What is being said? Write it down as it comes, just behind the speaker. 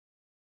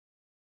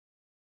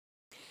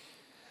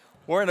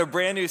We're in a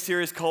brand new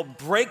series called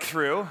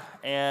Breakthrough,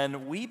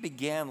 and we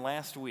began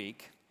last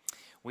week.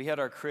 We had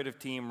our creative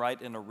team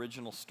write an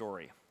original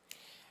story.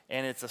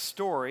 And it's a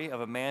story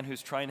of a man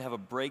who's trying to have a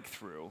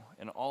breakthrough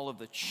in all of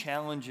the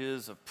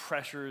challenges of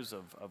pressures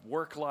of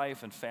work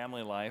life and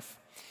family life.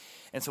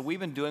 And so we've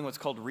been doing what's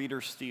called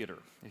Reader's Theater.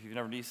 If you've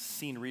never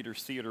seen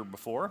Reader's Theater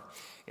before,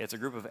 it's a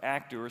group of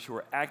actors who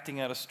are acting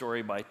out a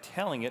story by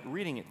telling it,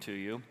 reading it to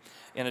you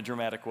in a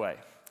dramatic way.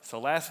 So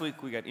last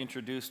week we got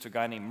introduced to a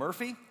guy named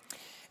Murphy.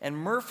 And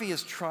Murphy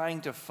is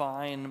trying to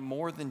find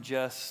more than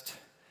just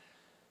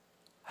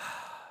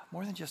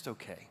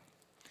okay.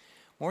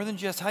 More than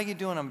just, how you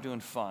doing? I'm doing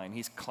fine.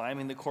 He's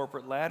climbing the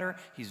corporate ladder.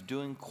 He's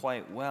doing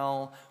quite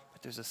well.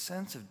 But there's a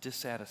sense of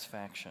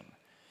dissatisfaction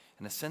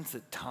and a sense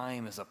that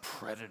time is a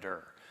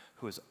predator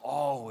who is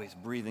always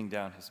breathing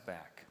down his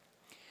back.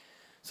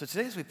 So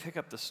today as we pick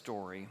up the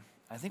story,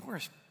 I think we're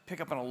going to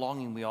pick up on a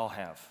longing we all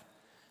have.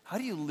 How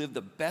do you live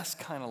the best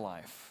kind of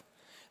life?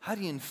 How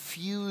do you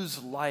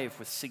infuse life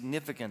with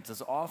significance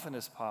as often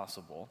as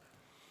possible?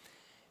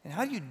 And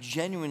how do you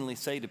genuinely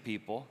say to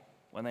people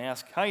when they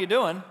ask, how you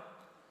doing?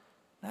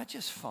 Not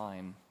just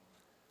fine,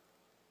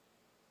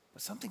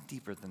 but something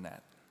deeper than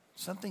that,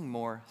 something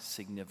more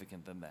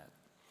significant than that.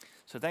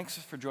 So thanks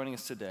for joining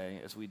us today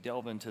as we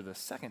delve into the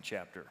second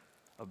chapter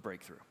of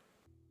Breakthrough.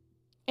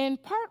 In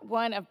part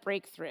one of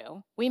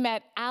Breakthrough, we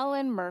met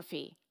Alan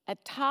Murphy, a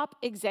top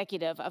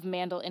executive of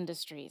Mandel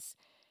Industries.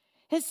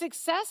 His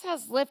success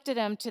has lifted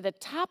him to the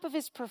top of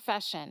his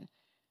profession,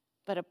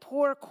 but a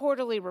poor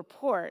quarterly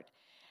report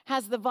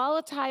has the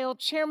volatile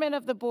chairman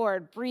of the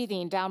board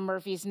breathing down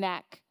Murphy's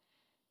neck.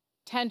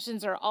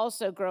 Tensions are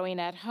also growing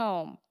at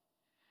home.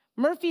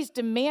 Murphy's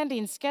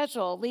demanding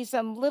schedule leaves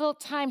him little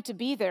time to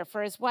be there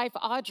for his wife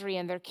Audrey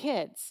and their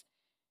kids.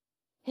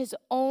 His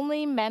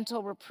only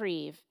mental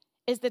reprieve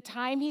is the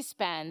time he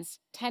spends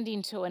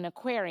tending to an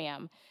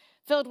aquarium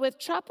filled with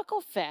tropical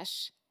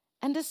fish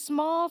and a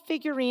small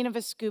figurine of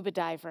a scuba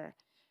diver,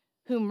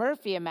 who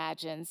Murphy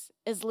imagines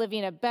is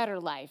living a better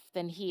life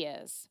than he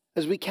is.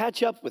 As we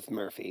catch up with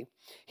Murphy,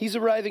 he's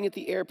arriving at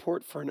the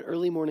airport for an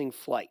early morning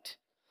flight.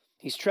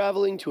 He's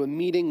traveling to a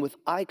meeting with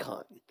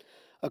Icon,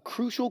 a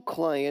crucial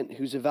client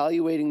who's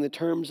evaluating the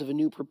terms of a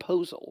new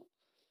proposal.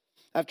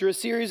 After a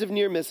series of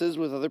near misses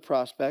with other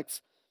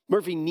prospects,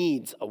 Murphy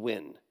needs a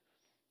win.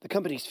 The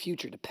company's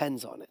future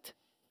depends on it.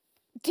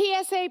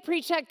 TSA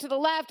pre-check to the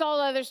left,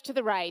 all others to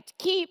the right.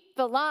 Keep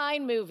the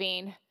line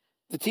moving.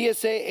 The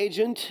TSA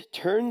agent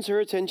turns her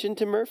attention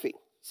to Murphy.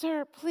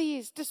 Sir,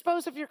 please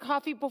dispose of your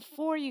coffee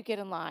before you get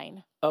in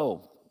line.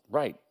 Oh,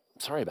 right.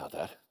 Sorry about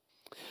that.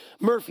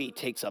 Murphy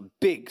takes a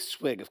big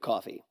swig of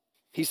coffee.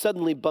 He's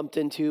suddenly bumped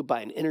into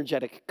by an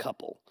energetic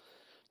couple.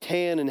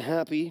 Tan and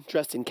happy,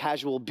 dressed in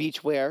casual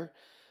beachwear,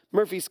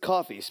 Murphy's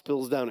coffee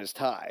spills down his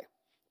tie.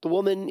 The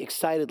woman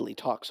excitedly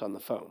talks on the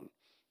phone.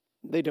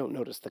 They don't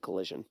notice the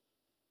collision.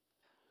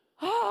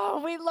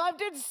 Oh, we loved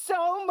it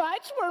so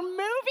much. We're moving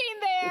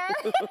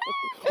there.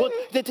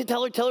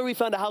 Well, tell her we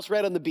found a house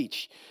right on the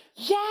beach.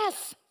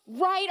 Yes,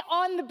 right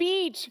on the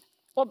beach.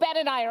 Well, Ben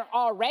and I are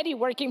already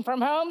working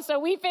from home, so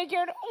we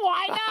figured,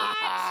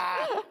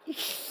 why not?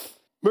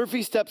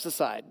 Murphy steps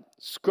aside,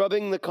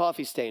 scrubbing the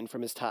coffee stain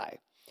from his tie.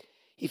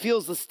 He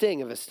feels the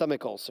sting of his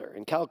stomach ulcer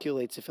and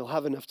calculates if he'll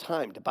have enough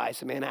time to buy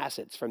some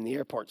antacids from the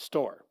airport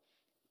store.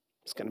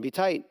 It's going to be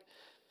tight.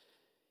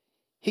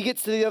 He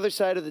gets to the other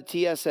side of the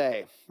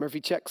TSA.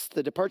 Murphy checks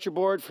the departure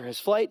board for his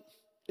flight.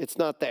 It's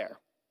not there.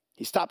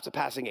 He stops a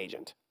passing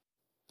agent.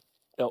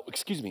 Oh,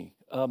 excuse me.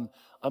 I'm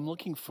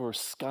looking for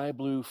Sky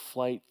Blue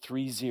Flight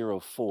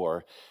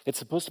 304. It's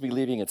supposed to be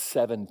leaving at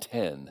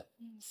 7:10.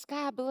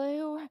 Sky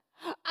Blue?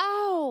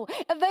 Oh,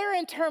 they're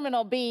in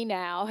Terminal B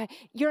now.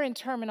 You're in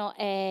Terminal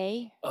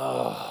A.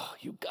 Oh,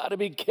 you gotta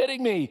be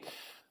kidding me.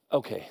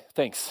 Okay,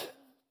 thanks.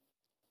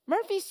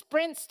 Murphy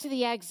sprints to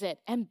the exit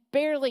and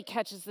barely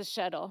catches the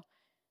shuttle.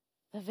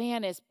 The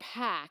van is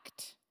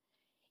packed.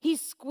 He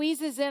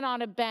squeezes in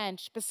on a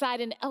bench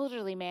beside an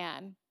elderly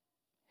man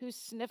who's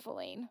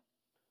sniffling.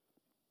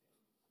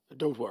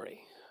 Don't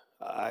worry.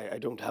 I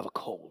don't have a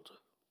cold.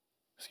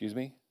 Excuse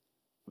me?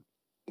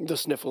 The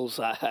sniffles,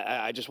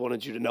 I just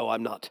wanted you to know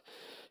I'm not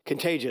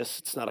contagious.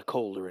 It's not a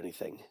cold or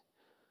anything.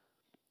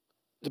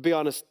 To be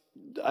honest,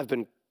 I've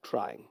been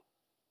crying.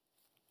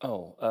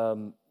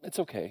 Oh, it's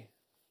okay.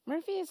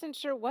 Murphy isn't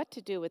sure what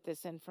to do with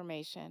this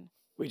information.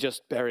 We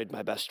just buried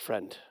my best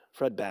friend,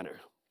 Fred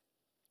Banner.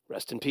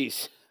 Rest in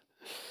peace.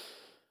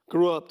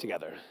 Grew up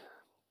together.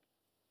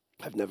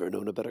 I've never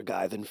known a better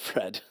guy than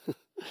Fred.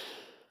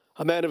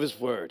 A man of his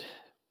word.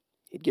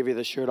 He'd give you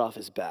the shirt off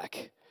his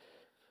back.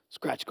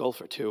 Scratch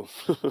golfer, too.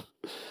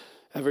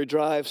 Every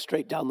drive,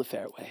 straight down the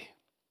fairway.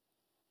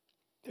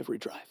 Every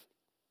drive.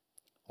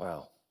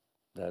 Wow,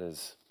 that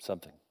is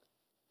something.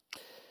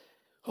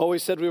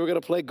 Always said we were going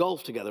to play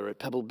golf together at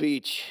Pebble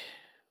Beach,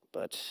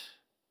 but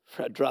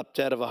Fred dropped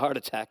dead of a heart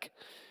attack.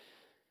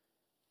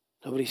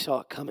 Nobody saw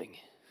it coming.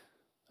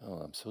 Oh,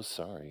 I'm so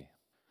sorry.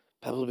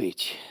 Pebble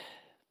Beach.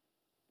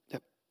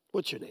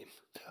 What's your name?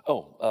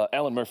 Oh,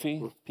 Alan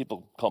Murphy.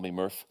 People call me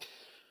Murph.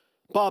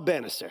 Bob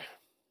Bannister.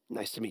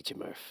 Nice to meet you,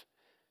 Murph.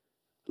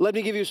 Let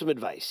me give you some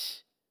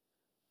advice.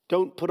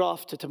 Don't put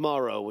off to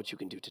tomorrow what you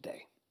can do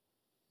today.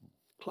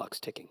 Clock's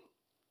ticking.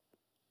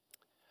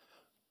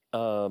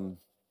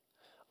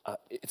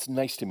 It's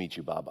nice to meet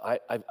you, Bob.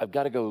 I've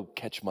got to go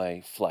catch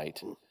my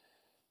flight.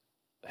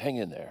 Hang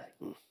in there.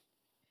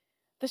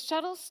 The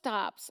shuttle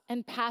stops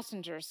and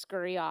passengers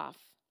scurry off.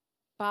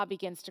 Bob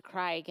begins to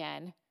cry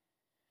again.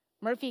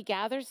 Murphy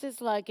gathers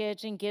his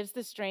luggage and gives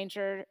the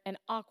stranger an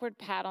awkward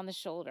pat on the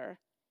shoulder.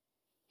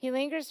 He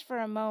lingers for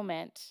a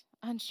moment,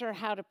 unsure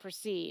how to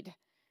proceed.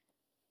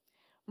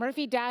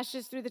 Murphy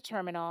dashes through the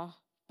terminal,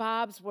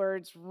 Bob's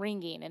words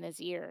ringing in his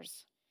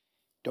ears.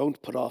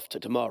 Don't put off to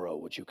tomorrow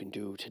what you can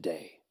do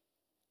today.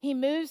 He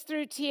moves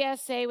through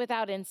TSA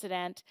without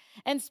incident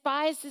and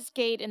spies his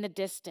gate in the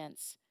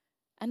distance.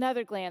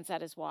 Another glance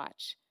at his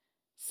watch.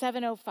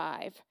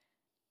 7:05.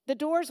 The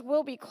doors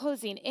will be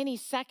closing any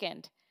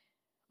second.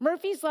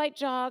 Murphy's light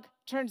jog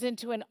turns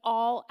into an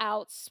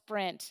all-out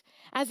sprint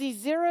as he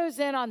zeroes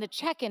in on the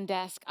check-in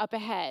desk up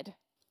ahead.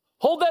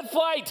 Hold that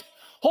flight!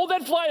 Hold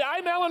that flight!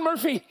 I'm Alan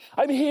Murphy!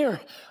 I'm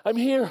here!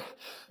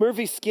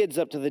 Murphy skids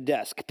up to the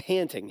desk,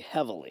 panting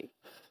heavily.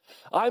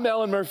 I'm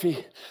Alan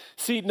Murphy,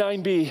 seat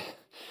 9B.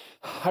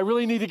 I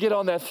really need to get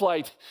on that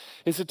flight.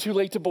 Is it too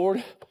late to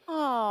board?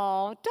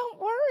 Oh, don't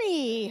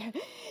worry.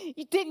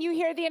 Didn't you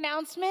hear the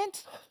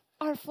announcement?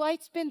 Our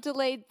flight's been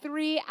delayed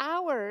 3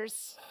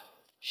 hours.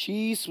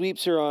 She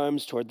sweeps her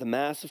arms toward the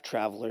mass of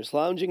travelers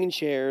lounging in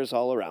chairs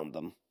all around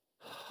them.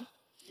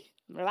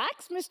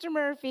 Relax, Mr.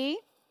 Murphy.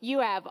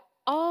 You have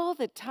all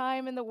the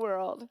time in the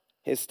world.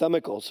 His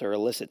stomach ulcer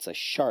elicits a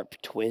sharp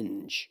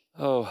twinge.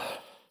 Oh,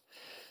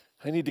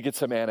 I need to get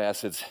some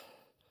antacids.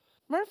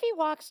 Murphy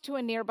walks to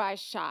a nearby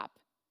shop.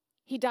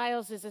 He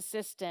dials his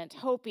assistant,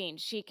 hoping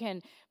she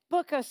can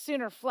book a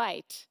sooner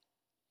flight.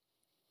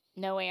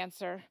 No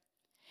answer.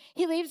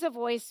 He leaves a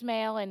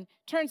voicemail and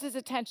turns his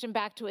attention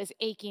back to his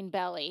aching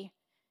belly.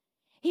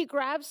 He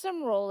grabs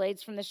some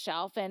Rolaids from the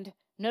shelf and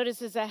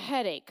notices a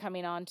headache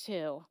coming on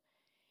too.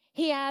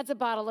 He adds a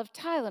bottle of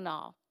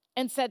Tylenol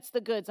and sets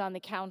the goods on the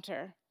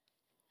counter.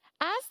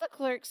 As the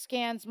clerk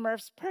scans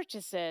Murph's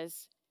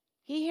purchases,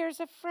 he hears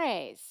a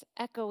phrase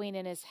echoing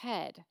in his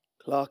head.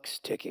 Clock's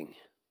ticking.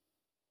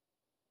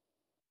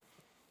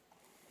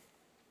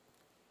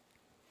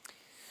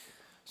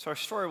 So our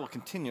story will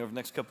continue over the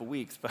next couple of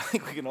weeks, but I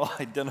think we can all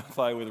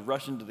identify with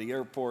rushing to the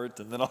airport,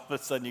 and then all of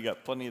a sudden you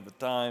got plenty of the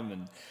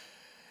time,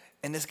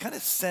 and this kind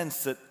of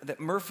sense that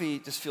Murphy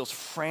just feels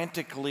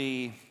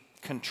frantically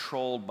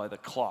controlled by the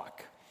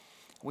clock.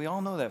 We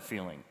all know that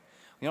feeling.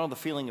 We all know the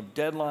feeling of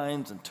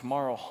deadlines and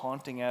tomorrow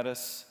haunting at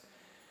us.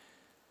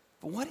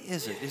 But what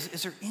is it?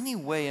 Is there any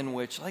way in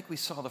which, like we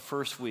saw the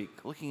first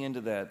week, looking into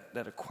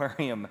that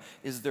aquarium,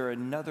 is there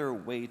another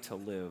way to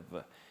live?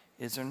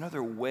 Is there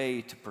another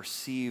way to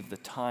perceive the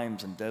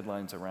times and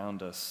deadlines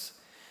around us?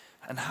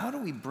 And how do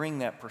we bring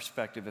that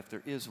perspective, if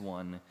there is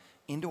one,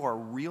 into our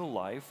real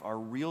life, our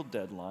real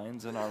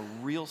deadlines, and our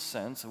real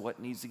sense of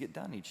what needs to get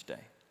done each day?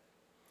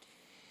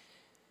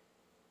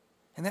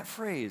 And that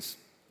phrase,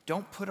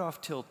 don't put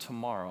off till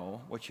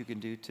tomorrow what you can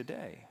do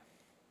today.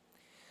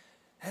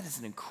 That is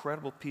an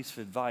incredible piece of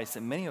advice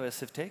that many of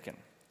us have taken.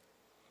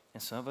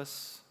 And some of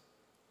us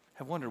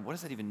have wondered, what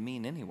does that even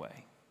mean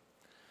anyway?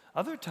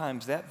 Other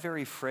times, that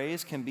very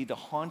phrase can be the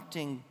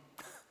haunting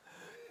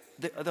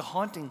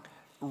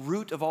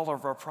root of all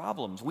of our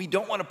problems. We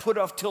don't want to put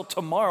off till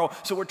tomorrow,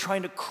 so we're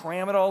trying to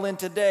cram it all in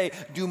today,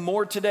 do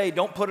more today,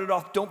 don't put it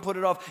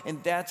off,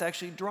 and that's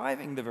actually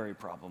driving the very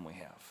problem we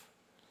have.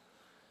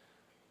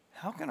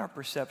 How can our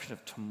perception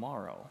of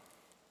tomorrow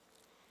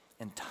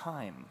and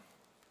time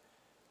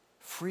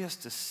free us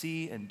to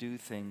see and do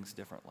things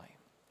differently?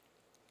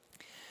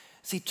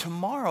 See,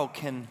 tomorrow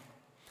can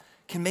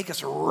make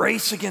us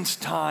race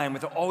against time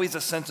with always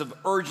a sense of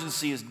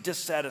urgency as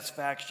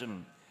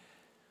dissatisfaction.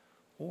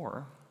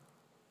 Or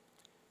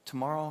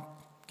tomorrow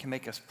can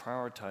make us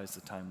prioritize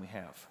the time we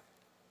have.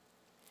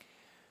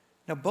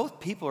 Now, both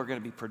people are going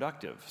to be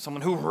productive.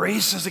 Someone who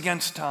races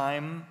against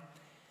time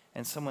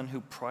and someone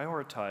who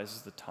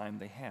prioritizes the time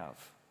they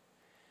have.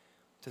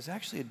 There's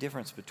actually a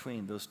difference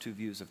between those two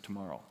views of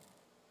tomorrow.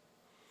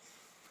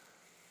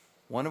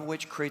 One of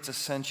which creates a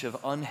sense of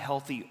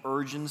unhealthy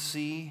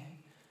urgency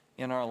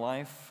in our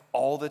life,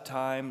 all the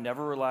time,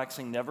 never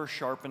relaxing, never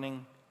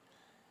sharpening.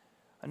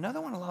 Another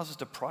one allows us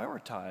to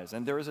prioritize,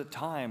 and there is a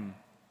time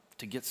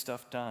to get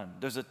stuff done.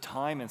 There's a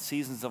time and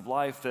seasons of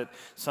life that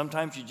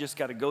sometimes you just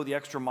got to go the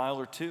extra mile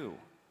or two.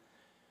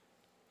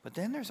 But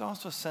then there's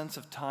also a sense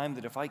of time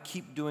that if I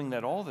keep doing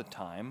that all the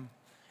time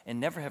and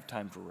never have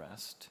time for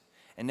rest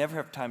and never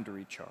have time to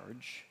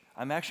recharge,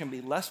 I'm actually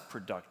going to be less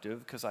productive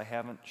because I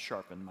haven't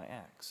sharpened my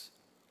axe.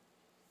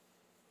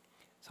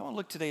 So I want to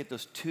look today at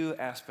those two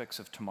aspects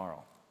of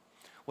tomorrow.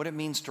 What it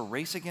means to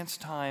race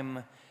against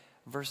time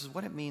versus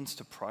what it means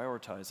to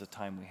prioritize the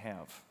time we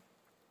have.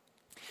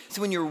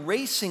 So when you're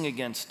racing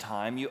against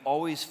time, you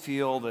always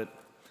feel that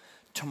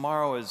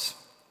tomorrow has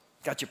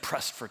got you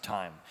pressed for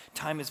time.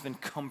 Time has been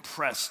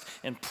compressed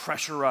and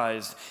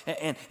pressurized.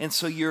 And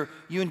so you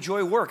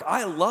enjoy work.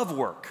 I love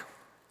work.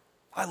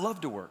 I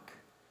love to work.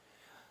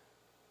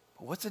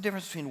 But what's the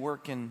difference between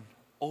work and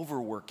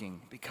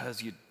overworking?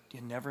 Because you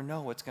never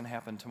know what's going to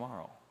happen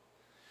tomorrow.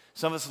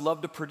 Some of us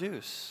love to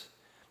produce.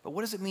 But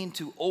what does it mean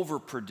to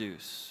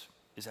overproduce?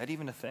 Is that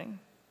even a thing?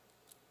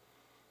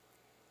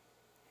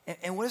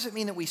 And what does it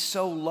mean that we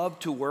so love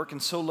to work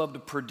and so love to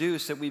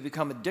produce that we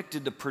become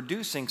addicted to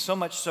producing, so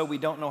much so we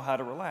don't know how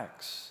to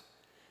relax?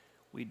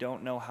 We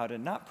don't know how to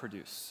not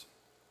produce.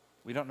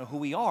 We don't know who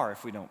we are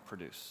if we don't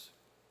produce.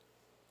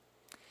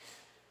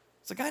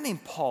 It's a guy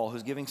named Paul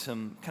who's giving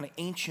some kind of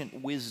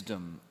ancient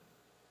wisdom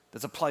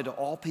that's applied to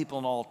all people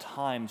in all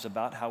times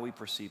about how we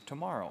perceive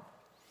tomorrow.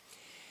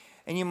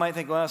 And you might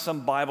think, well,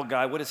 some Bible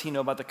guy, what does he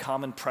know about the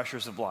common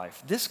pressures of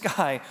life? This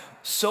guy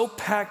so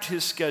packed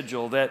his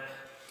schedule that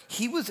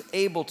he was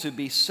able to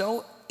be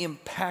so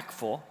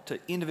impactful to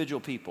individual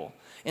people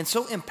and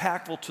so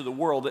impactful to the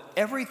world that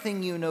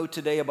everything you know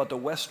today about the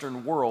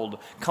Western world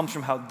comes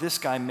from how this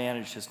guy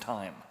managed his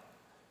time.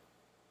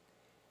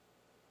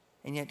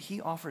 And yet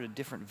he offered a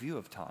different view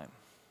of time,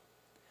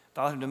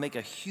 allowed him to make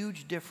a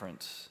huge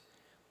difference,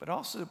 but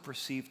also to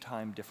perceive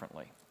time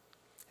differently.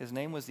 His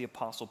name was the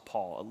Apostle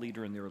Paul, a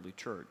leader in the early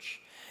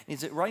church. And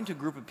he's writing to a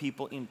group of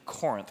people in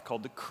Corinth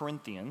called the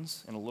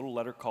Corinthians, in a little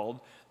letter called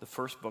the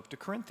First Book to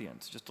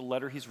Corinthians, just a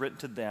letter he's written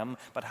to them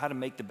about how to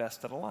make the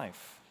best out of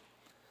life.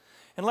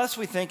 Unless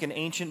we think an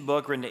ancient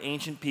book written to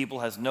ancient people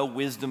has no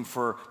wisdom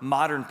for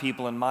modern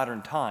people in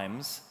modern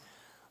times,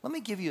 let me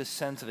give you a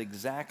sense of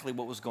exactly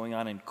what was going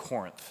on in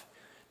Corinth.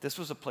 This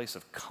was a place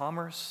of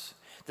commerce.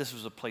 This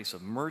was a place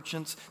of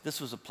merchants. This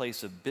was a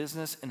place of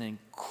business, an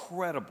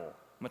incredible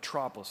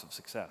metropolis of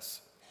success.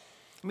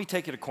 Let me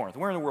take you to Corinth.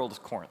 Where in the world is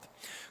Corinth?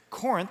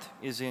 Corinth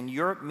is in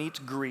Europe meets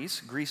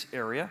Greece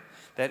area,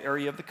 that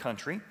area of the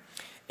country.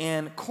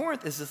 And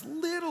Corinth is this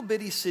little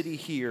bitty city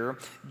here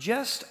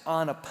just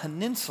on a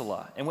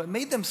peninsula. And what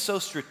made them so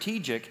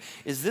strategic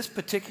is this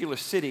particular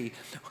city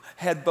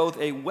had both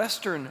a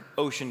western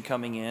ocean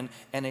coming in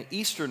and an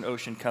eastern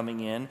ocean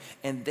coming in,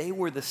 and they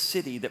were the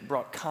city that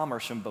brought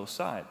commerce from both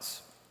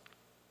sides.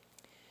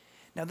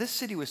 Now, this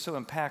city was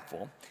so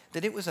impactful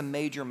that it was a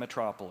major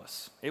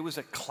metropolis. It was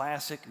a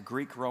classic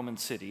Greek-Roman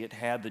city. It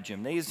had the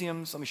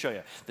gymnasiums. Let me show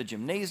you. The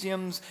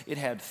gymnasiums. It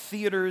had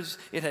theaters.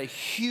 It had a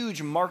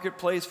huge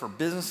marketplace for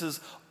businesses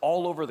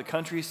all over the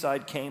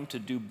countryside came to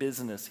do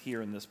business here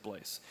in this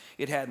place.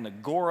 It had an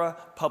agora,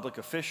 public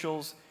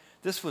officials.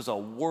 This was a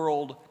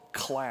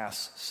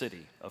world-class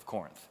city of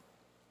Corinth.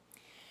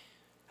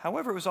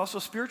 However, it was also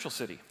a spiritual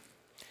city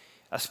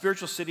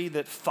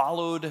that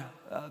followed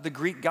the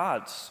Greek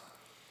gods.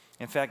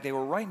 In fact, they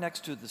were right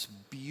next to this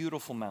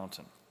beautiful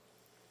mountain.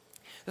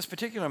 This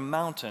particular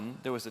mountain,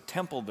 there was a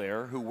temple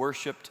there who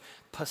worshiped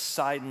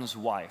Poseidon's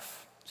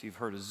wife. So you've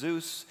heard of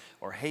Zeus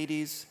or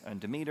Hades and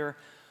Demeter.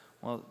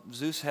 Well,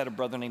 Zeus had a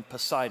brother named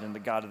Poseidon, the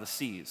god of the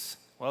seas.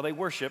 Well, they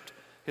worshiped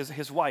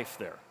his wife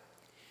there.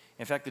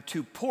 In fact, the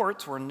two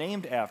ports were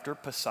named after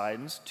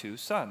Poseidon's two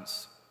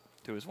sons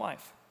to his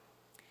wife.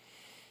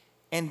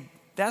 And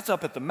that's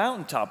up at the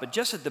mountaintop, but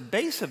just at the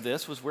base of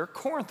this was where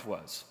Corinth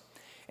was.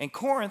 And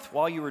Corinth,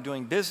 while you were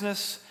doing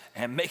business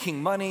and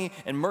making money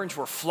and merchants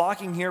were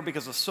flocking here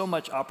because of so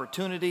much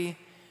opportunity,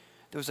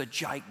 there was a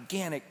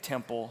gigantic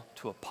temple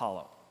to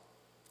Apollo,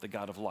 the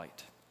god of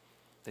light,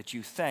 that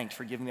you thanked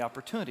for giving the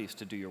opportunities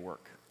to do your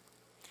work.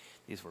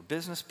 These were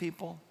business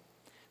people.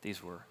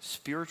 These were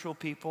spiritual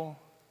people.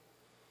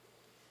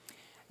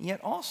 And yet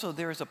also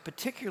there is a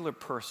particular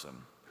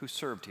person who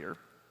served here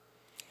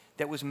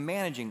that was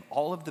managing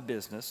all of the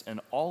business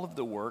and all of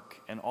the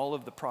work and all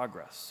of the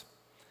progress.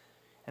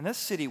 And this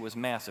city was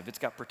massive. It's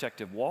got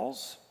protective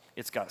walls.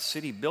 It's got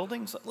city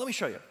buildings. Let me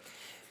show you.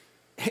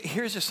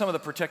 Here's just some of the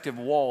protective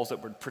walls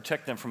that would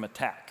protect them from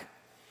attack.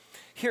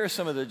 Here are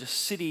some of the just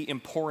city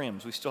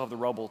emporiums. We still have the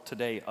rubble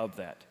today of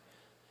that.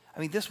 I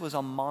mean, this was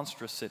a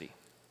monstrous city.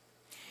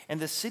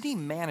 And the city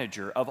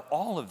manager of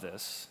all of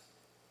this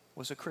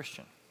was a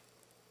Christian.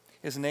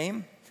 His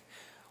name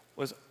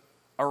was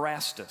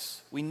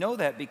Erastus. We know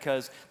that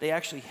because they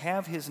actually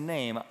have his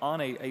name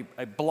on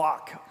a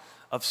block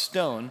of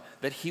stone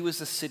that he was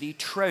the city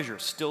treasurer,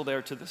 still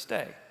there to this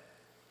day.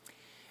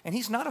 And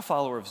he's not a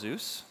follower of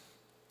Zeus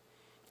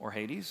or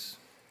Hades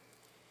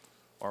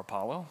or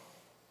Apollo.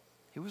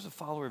 He was a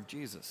follower of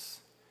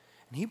Jesus.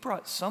 And he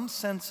brought some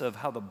sense of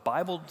how the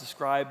Bible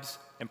describes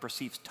and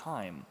perceives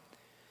time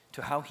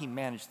to how he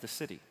managed the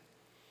city.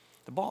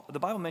 The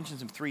Bible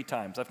mentions him 3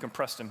 times. I've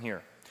compressed him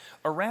here.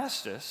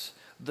 Erastus,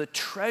 the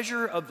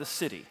treasurer of the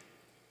city.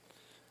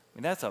 I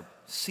mean, that's a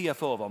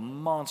CFO of a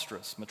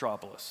monstrous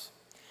metropolis.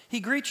 He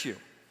greets you.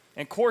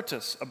 And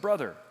Quartus, a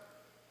brother.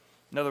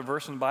 Another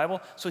verse in the Bible.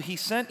 So he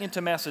sent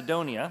into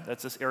Macedonia,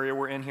 that's this area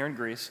we're in here in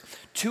Greece,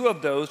 2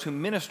 of those who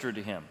ministered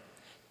to him,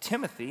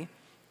 Timothy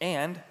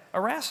and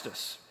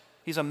Erastus.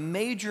 He's a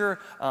major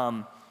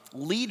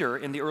leader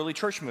in the early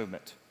church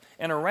movement.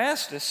 And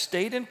Erastus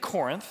stayed in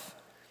Corinth,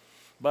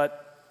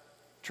 but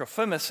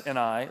Trophimus and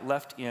I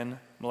left in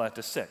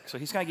Miletus sick. So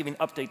he's kind of giving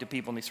an update to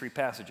people in these 3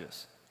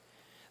 passages.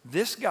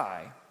 This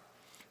guy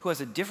who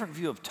has a different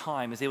view of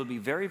time is able to be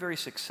very, very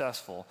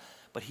successful,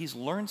 but he's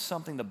learned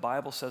something the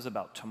Bible says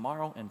about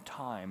tomorrow and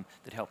time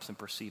that helps him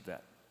perceive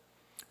that.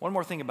 One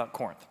more thing about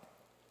Corinth.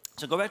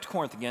 So go back to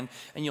Corinth again,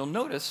 and you'll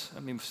notice,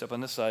 let me step on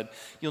this side,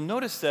 you'll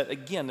notice that,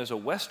 again, there's a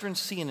western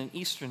sea and an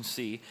eastern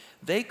sea.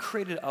 They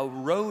created a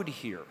road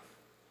here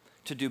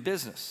to do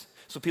business,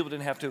 so people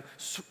didn't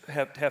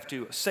have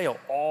to sail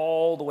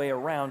all the way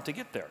around to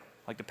get there,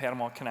 like the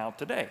Panama Canal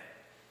today.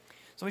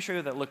 So let me show you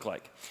what that looked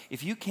like.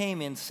 If you came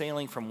in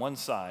sailing from one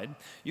side,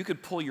 you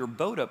could pull your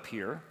boat up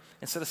here.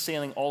 Instead of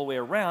sailing all the way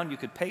around, you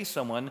could pay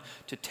someone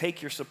to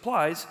take your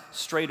supplies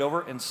straight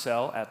over and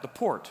sell at the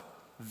port.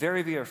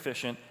 Very, very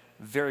efficient,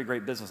 very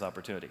great business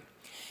opportunity.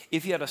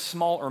 If you had a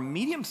small or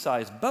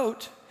medium-sized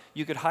boat,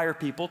 you could hire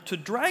people to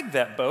drag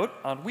that boat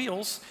on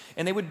wheels,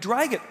 and they would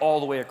drag it all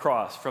the way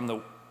across from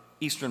the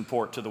eastern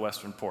port to the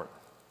western port.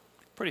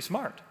 Pretty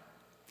smart.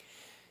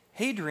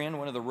 Hadrian,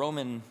 one of the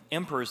Roman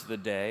emperors of the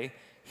day,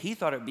 he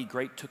thought it would be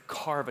great to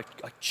carve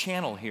a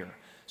channel here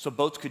so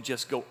boats could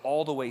just go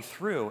all the way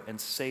through and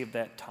save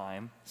that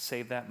time,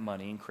 save that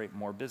money, and create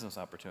more business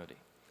opportunity.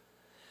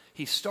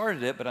 He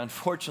started it, but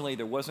unfortunately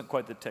there wasn't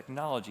quite the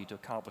technology to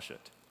accomplish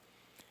it.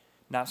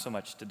 Not so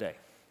much today.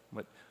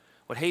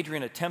 What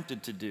Hadrian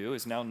attempted to do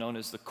is now known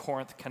as the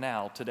Corinth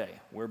Canal today,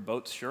 where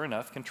boats, sure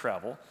enough, can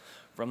travel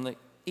from the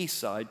east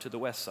side to the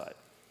west side.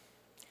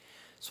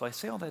 So I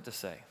say all that to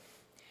say,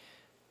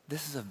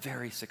 this is a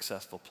very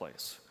successful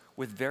place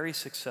with very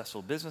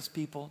successful business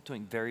people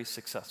doing very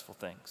successful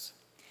things.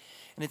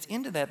 And it's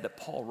into that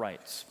Paul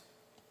writes.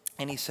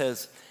 And he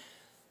says,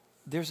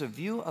 there's a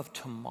view of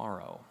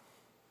tomorrow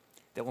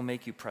that will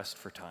make you pressed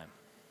for time.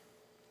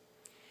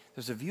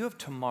 There's a view of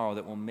tomorrow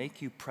that will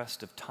make you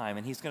pressed of time.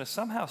 And he's going to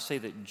somehow say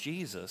that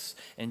Jesus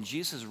and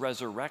Jesus'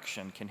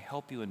 resurrection can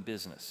help you in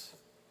business.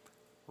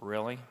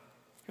 Really?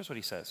 Here's what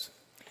he says.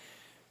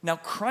 Now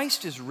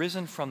Christ is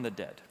risen from the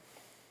dead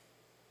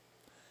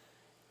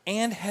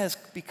and has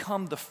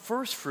become the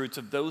first fruits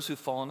of those who've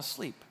fallen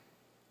asleep.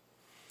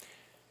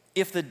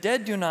 If the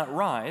dead do not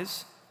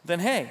rise, then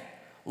hey,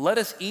 let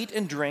us eat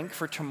and drink,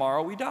 for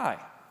tomorrow we die.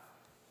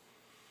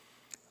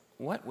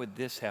 What would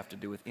this have to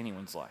do with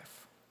anyone's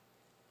life?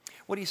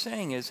 What he's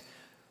saying is,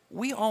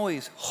 we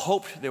always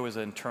hoped there was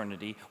an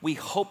eternity. We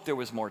hoped there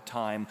was more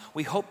time.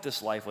 We hoped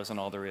this life wasn't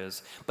all there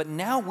is. But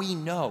now we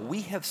know,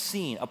 we have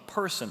seen a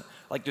person,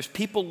 like there's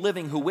people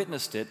living who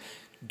witnessed it.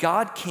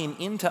 God came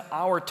into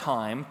our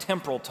time,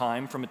 temporal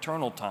time from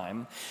eternal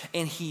time,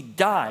 and he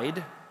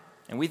died,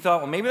 and we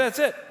thought, well, maybe that's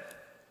it.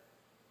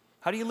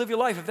 How do you live your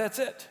life if that's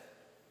it?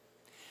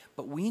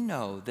 But we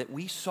know that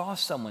we saw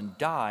someone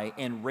die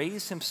and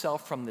raise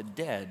himself from the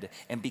dead,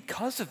 and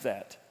because of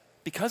that,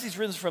 because he's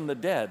risen from the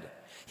dead,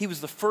 he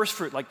was the first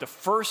fruit, like the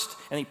first,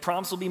 and he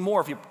promised there'll be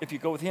more if you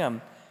go with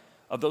him,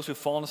 of those who've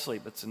fallen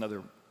asleep. That's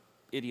another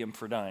idiom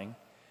for dying.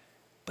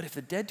 But if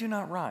the dead do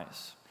not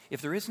rise,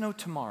 if there is no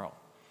tomorrow,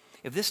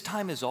 if this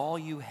time is all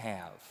you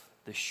have,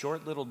 this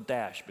short little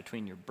dash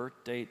between your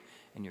birth date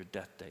and your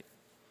death date,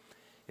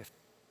 if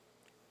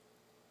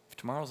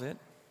tomorrow's it,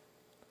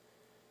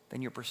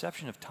 then your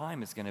perception of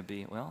time is going to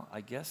be, well,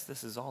 I guess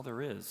this is all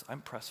there is.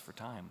 I'm pressed for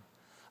time.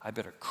 I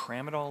better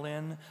cram it all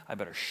in. I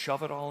better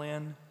shove it all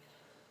in.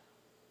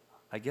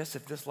 I guess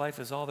if this life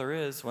is all there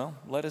is, well,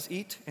 let us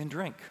eat and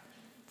drink,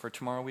 for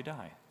tomorrow we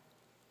die.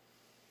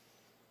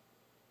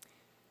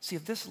 See,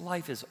 if this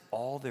life is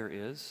all there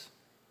is,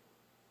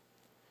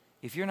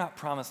 if you're not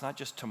promised not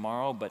just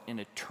tomorrow, but an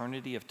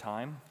eternity of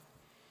time,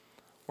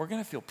 we're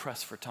going to feel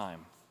pressed for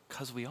time,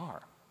 because we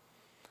are.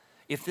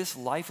 If this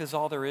life is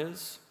all there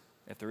is,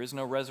 if there is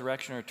no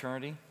resurrection or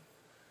eternity,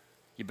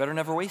 you better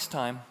never waste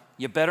time.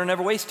 You better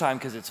never waste time,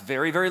 because it's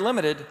very, very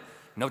limited.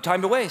 No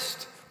time to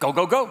waste. Go,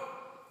 go, go.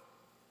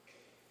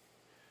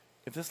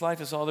 If this life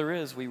is all there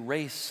is, we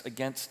race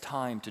against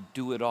time to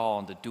do it all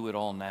and to do it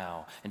all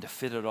now and to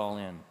fit it all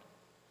in.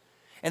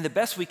 And the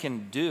best we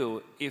can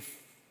do, if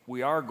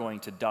we are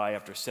going to die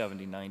after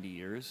 70, 90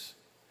 years,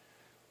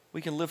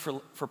 we can live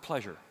for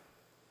pleasure.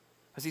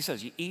 As he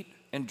says, you eat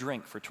and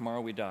drink, for tomorrow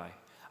we die.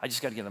 I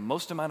just got to get the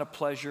most amount of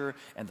pleasure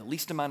and the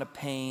least amount of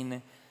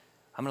pain.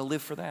 I'm going to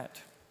live for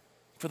that,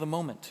 for the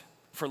moment,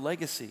 for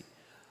legacy.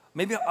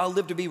 Maybe I'll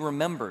live to be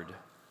remembered.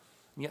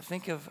 And yet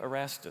think of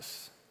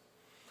Erastus.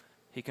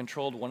 He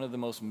controlled one of the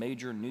most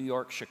major New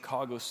York,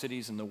 Chicago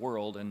cities in the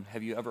world, and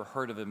have you ever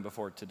heard of him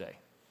before today?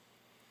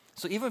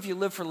 So even if you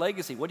live for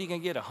legacy, what are you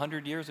going to get,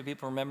 100 years of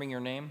people remembering your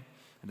name?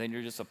 And then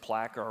you're just a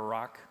plaque or a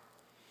rock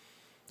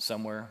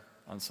somewhere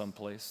on some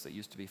place that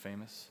used to be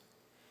famous?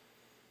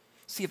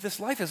 See, if this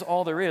life is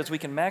all there is, we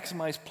can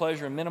maximize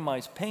pleasure and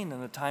minimize pain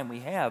in the time we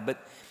have.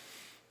 But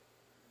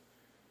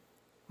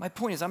my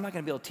point is, I'm not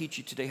going to be able to teach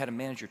you today how to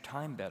manage your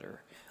time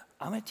better.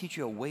 I'm going to teach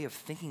you a way of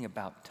thinking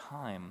about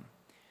time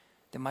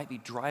that might be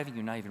driving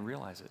you not even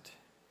realize it.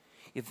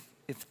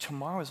 If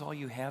tomorrow is all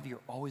you have, you're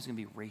always going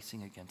to be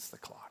racing against the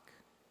clock.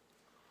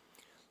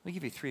 Let me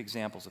give you 3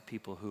 examples of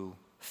people who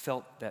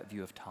felt that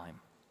view of time.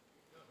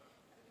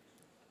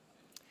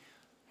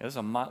 This is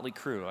a motley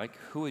crew. Like,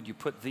 who would you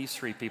put these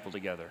 3 people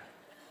together?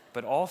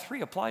 but all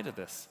three apply to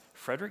this: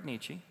 Friedrich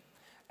Nietzsche,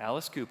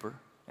 Alice Cooper,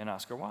 and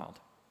Oscar Wilde.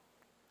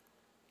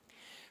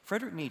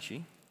 Friedrich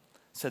Nietzsche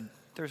said,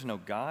 "There's no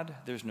God,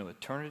 there's no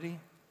eternity.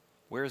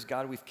 Where is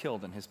God we've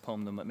killed?" in his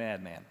poem, The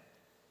Madman.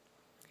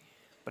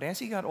 But as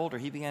he got older,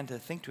 he began to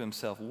think to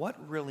himself, what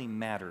really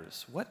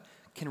matters? What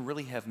can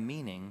really have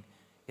meaning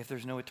if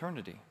there's no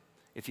eternity?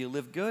 If you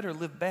live good or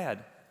live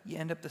bad, you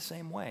end up the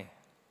same way.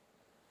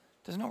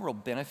 There's no real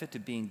benefit to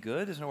being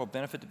good. There's no real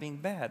benefit to being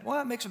bad. Well,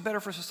 it makes it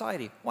better for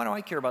society. Why do I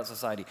care about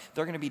society?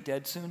 They're going to be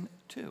dead soon,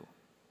 too.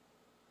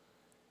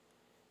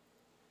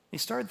 He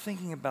started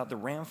thinking about the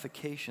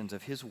ramifications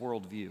of his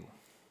worldview,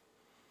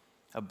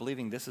 of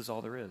believing this is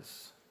all there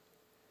is.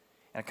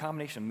 And a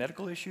combination of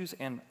medical issues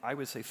and, I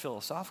would say,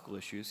 philosophical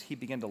issues, he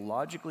began to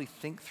logically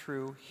think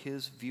through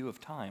his view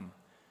of time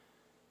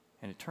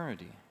and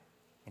eternity,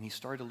 and he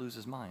started to lose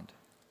his mind.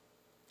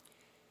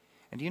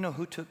 And do you know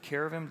who took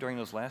care of him during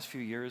those last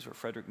few years where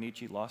Friedrich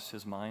Nietzsche lost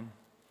his mind,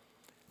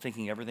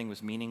 thinking everything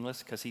was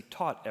meaningless? Because he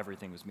taught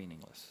everything was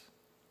meaningless.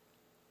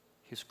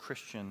 His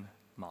Christian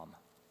mom.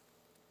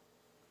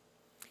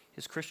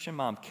 His Christian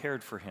mom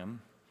cared for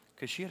him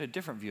because she had a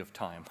different view of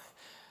time.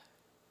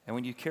 And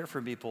when you care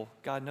for people,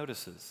 God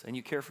notices. And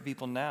you care for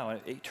people now,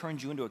 it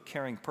turns you into a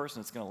caring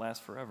person that's going to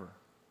last forever.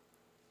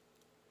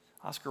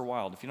 Oscar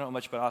Wilde, if you don't know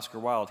much about Oscar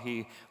Wilde,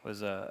 he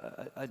was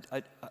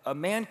a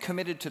man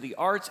committed to the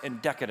arts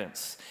and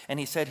decadence. And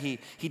he said he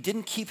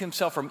didn't keep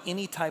himself from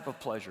any type of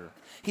pleasure.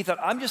 He thought,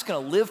 I'm just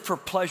going to live for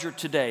pleasure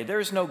today.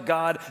 There's no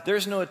God,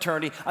 there's no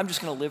eternity. I'm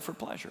just going to live for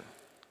pleasure.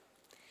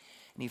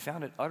 And he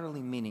found it utterly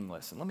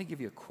meaningless. And let me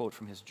give you a quote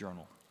from his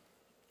journal.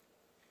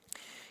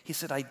 He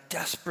said, I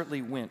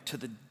desperately went to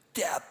the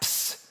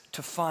depths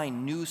to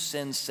find new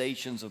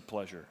sensations of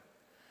pleasure.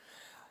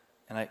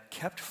 And I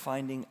kept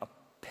finding a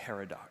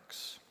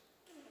paradox.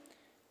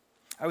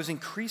 I was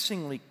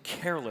increasingly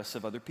careless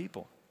of other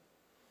people.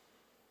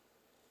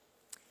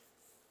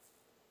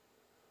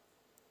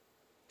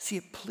 See,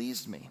 it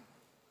pleased me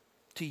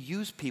to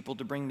use people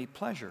to bring me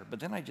pleasure, but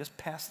then I just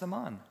passed them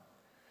on.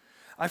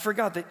 I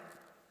forgot that.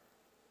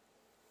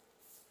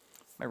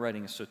 My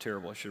writing is so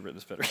terrible, I should have written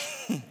this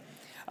better.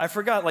 I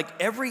forgot, like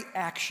every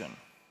action.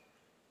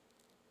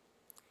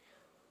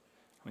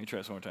 Let me try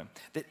this one more time.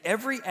 That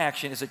every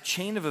action is a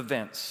chain of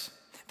events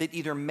that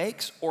either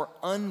makes or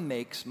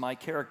unmakes my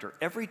character.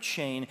 Every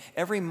chain,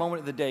 every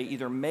moment of the day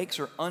either makes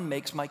or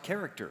unmakes my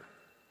character.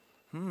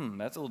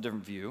 That's a little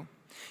different view.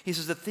 He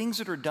says the things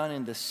that are done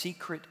in the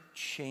secret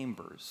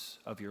chambers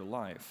of your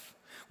life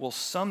will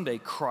someday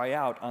cry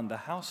out on the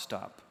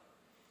housetop.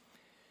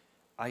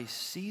 I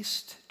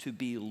ceased to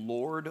be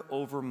lord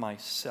over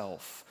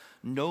myself,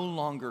 no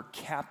longer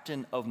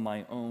captain of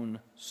my own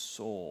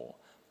soul.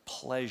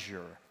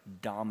 Pleasure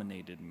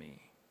dominated me.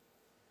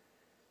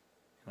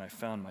 And I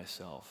found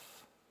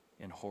myself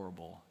in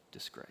horrible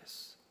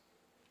disgrace.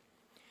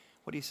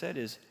 What he said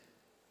is,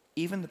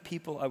 even the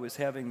people I was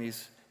having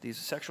these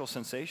sexual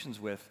sensations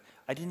with,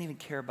 I didn't even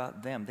care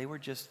about them. They were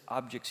just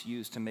objects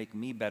used to make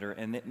me better,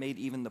 and it made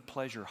even the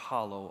pleasure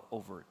hollow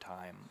over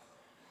time.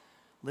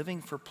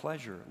 Living for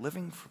pleasure,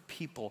 living for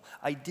people,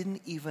 I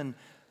didn't even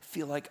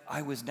feel like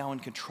I was now in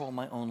control of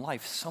my own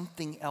life.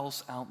 Something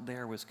else out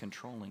there was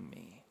controlling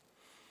me.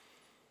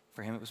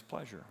 For him, it was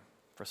pleasure.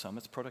 For some,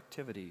 it's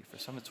productivity. For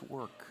some, it's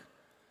work.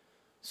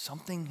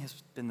 Something has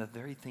been the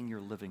very thing you're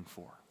living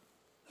for.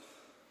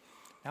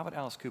 How about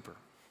Alice Cooper?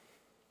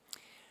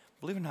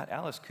 Believe it or not,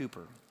 Alice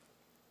Cooper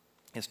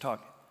has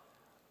talked,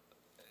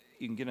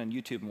 you can get on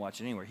YouTube and watch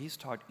it anywhere, he's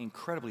talked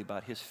incredibly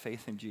about his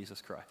faith in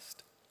Jesus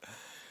Christ.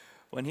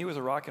 When he was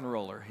a rock and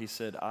roller, he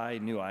said, I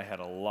knew I had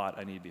a lot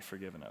I need to be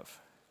forgiven of.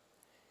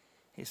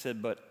 He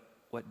said, but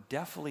what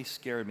definitely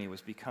scared me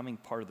was becoming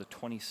part of the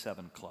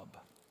 27 Club.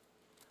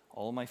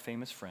 All of my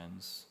famous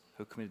friends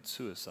who committed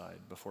suicide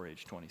before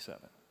age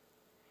 27.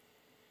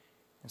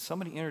 And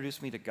somebody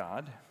introduced me to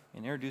God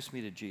and introduced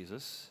me to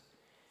Jesus.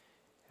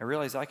 I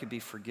realized I could be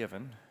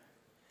forgiven.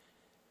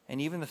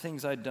 And even the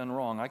things I'd done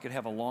wrong, I could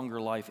have a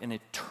longer life, an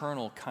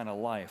eternal kind of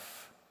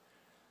life.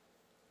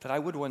 That I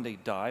would one day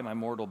die, my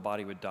mortal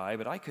body would die,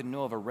 but I could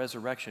know of a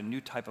resurrection, new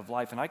type of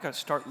life, and I could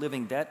start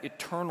living that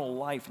eternal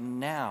life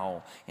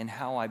now in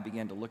how I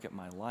began to look at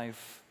my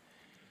life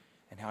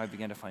and how I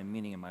began to find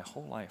meaning, and my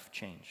whole life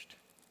changed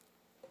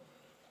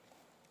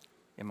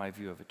in my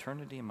view of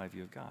eternity and my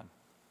view of God.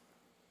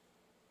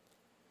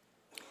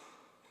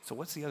 So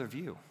what's the other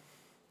view?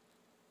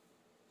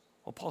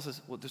 Well, Paul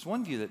says, there's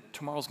one view that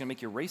tomorrow's going to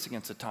make you race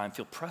against the time,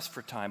 feel pressed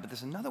for time, but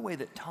there's another way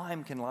that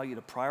time can allow you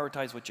to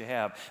prioritize what you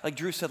have. Like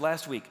Drew said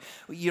last week,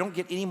 you don't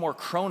get any more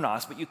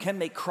chronos, but you can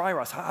make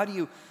kairos. How do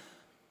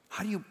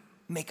you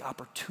make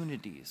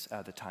opportunities out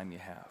of the time you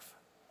have?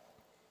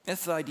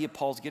 That's the idea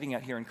Paul's getting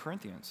at here in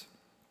Corinthians.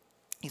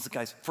 He said,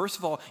 guys, first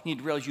of all, you need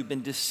to realize you've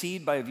been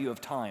deceived by a view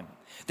of time.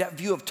 That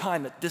view of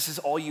time, that this is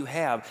all you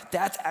have,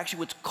 that's actually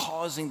what's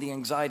causing the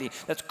anxiety,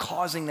 that's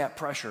causing that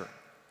pressure.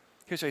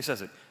 Here's how he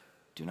says it.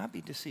 Do not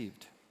be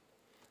deceived,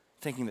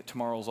 thinking that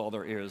tomorrow's all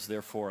there is,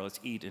 therefore let's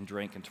eat and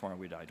drink and tomorrow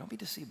we die. Don't be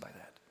deceived by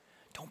that.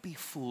 Don't be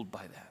fooled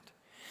by that.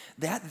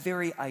 That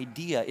very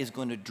idea is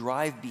going to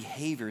drive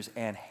behaviors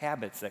and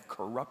habits that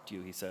corrupt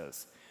you, he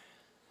says.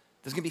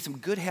 There's going to be some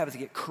good habits that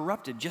get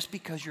corrupted just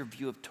because your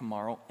view of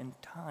tomorrow and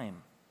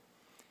time.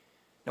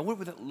 Now, what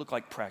would that look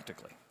like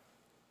practically?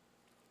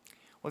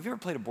 Well, have you ever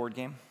played a board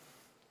game?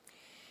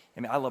 I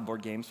mean, I love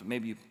board games, but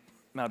maybe you're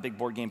not a big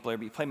board game player,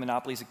 but you play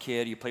Monopoly as a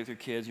kid, you play with your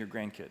kids and your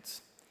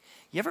grandkids.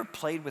 You ever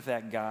played with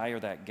that guy or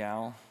that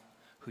gal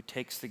who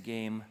takes the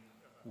game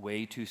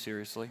way too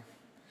seriously?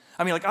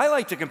 I mean, like, I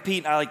like to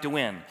compete and I like to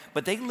win,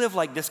 but they live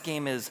like this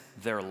game is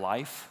their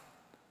life.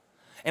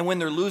 And when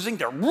they're losing,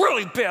 they're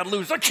really bad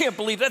losers. I can't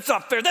believe that's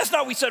not fair. That's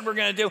not what we said we're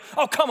going to do.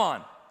 Oh, come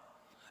on.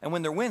 And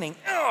when they're winning,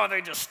 oh,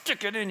 they just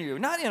stick it in you.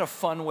 Not in a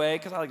fun way,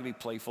 because I like to be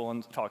playful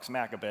and talk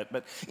smack a bit,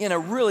 but in a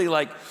really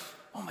like,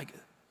 oh my God.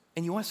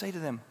 And you want to say to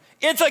them,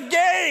 it's a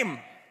game.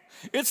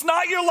 It's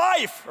not your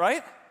life,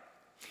 right?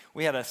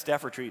 We had a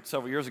staff retreat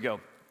several years ago.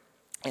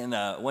 And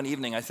one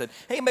evening I said,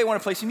 hey, anybody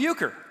want to play some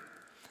euchre?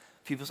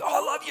 People say,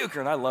 oh, I love euchre.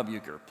 And I love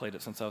euchre. Played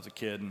it since I was a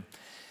kid.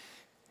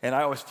 And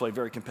I always play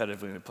very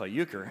competitively when I play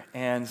euchre.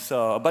 And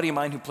so a buddy of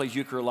mine who plays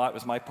euchre a lot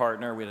was my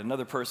partner. We had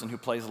another person who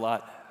plays a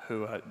lot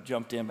who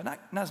jumped in, but not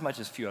as much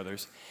as a few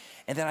others.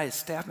 And then I had a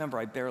staff member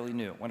I barely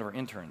knew, one of our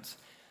interns,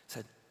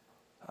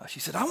 she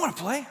said, I want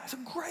to play. I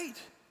said, great.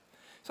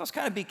 So I was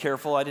kind of be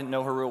careful. I didn't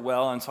know her real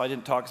well, and so I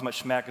didn't talk as much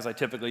smack as I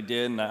typically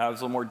did, and I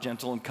was a little more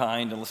gentle and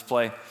kind, and let's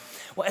play.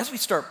 Well, as we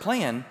start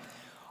playing,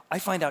 I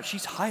find out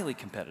she's highly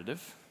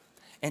competitive.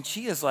 And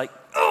she is like,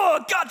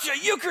 oh, gotcha,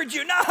 euchred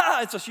you, nah.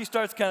 And so she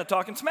starts kind of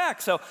talking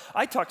smack. So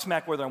I talk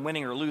smack whether I'm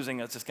winning or losing.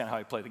 That's just kind of how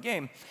I play the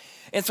game.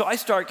 And so I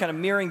start kind of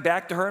mirroring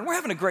back to her, and we're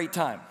having a great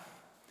time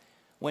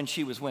when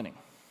she was winning.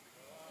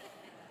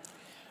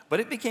 But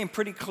it became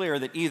pretty clear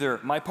that either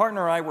my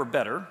partner or I were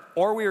better,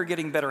 or we were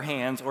getting better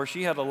hands, or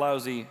she had a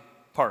lousy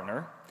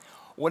partner.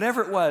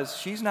 Whatever it was,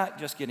 she's not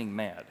just getting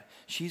mad.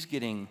 She's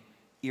getting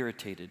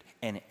irritated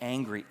and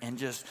angry and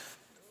just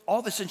all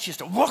of a sudden she has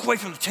to walk away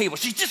from the table.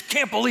 She just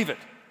can't believe it.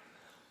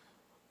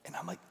 And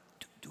I'm like,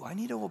 do I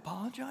need to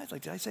apologize?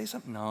 Like, did I say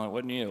something? No, it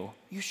wasn't you.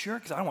 You sure?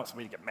 Because I don't want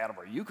somebody to get mad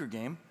over a euchre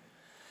game.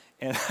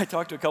 And I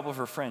talked to a couple of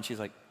her friends. She's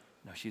like,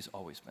 no, she's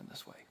always been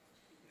this way.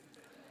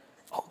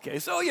 Okay,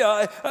 so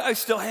yeah, I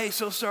still, hey,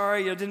 so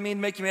sorry. I didn't mean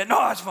to make you mad.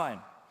 No, it's fine.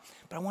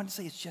 But I wanted to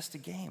say it's just a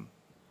game.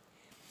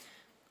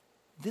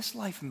 This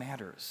life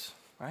matters,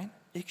 right?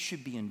 It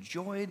should be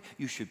enjoyed.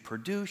 You should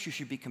produce. You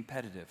should be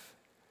competitive.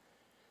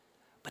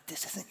 But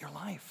this isn't your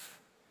life.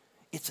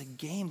 It's a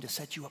game to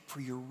set you up for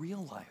your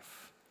real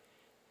life.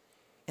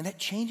 And that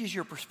changes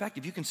your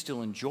perspective. You can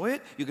still enjoy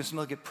it. You can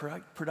still get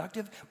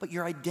productive, but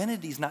your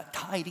identity is not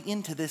tied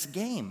into this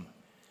game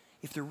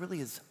if there really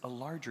is a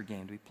larger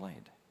game to be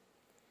played.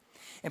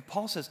 And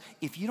Paul says,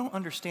 if you don't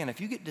understand, if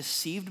you get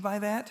deceived by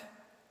that,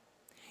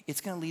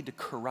 it's going to lead to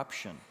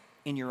corruption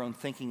in your own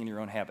thinking and your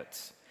own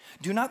habits.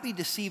 Do not be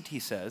deceived, he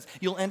says.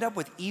 You'll end up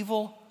with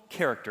evil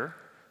character.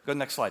 Go to the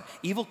next slide.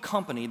 Evil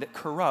company that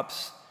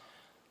corrupts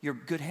your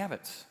good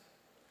habits.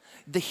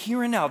 The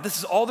here and now, this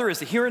is all there is,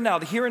 the here and now,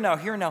 the here and now,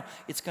 here and now,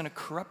 it's going to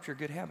corrupt your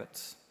good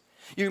habits.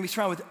 You're going to be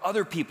surrounded with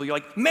other people. You're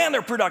like, man,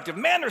 they're productive.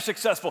 Man, they're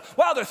successful.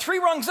 Wow, they're 3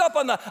 rungs up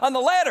on the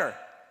ladder.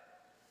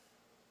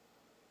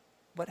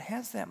 But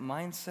has that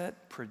mindset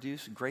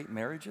produced great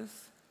marriages?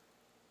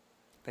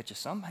 Bet you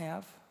some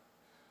have.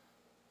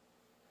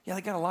 Yeah,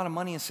 they got a lot of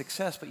money and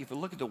success, but if you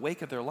look at the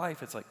wake of their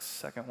life, it's like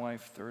second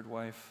wife, third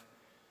wife.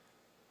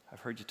 I've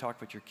heard you talk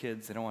about your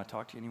kids. They don't want to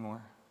talk to you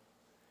anymore.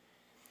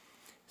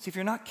 See, if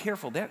you're not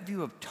careful, that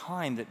view of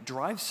time that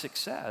drives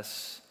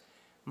success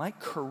might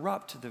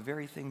corrupt the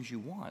very things you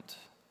want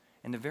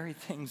and the very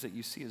things that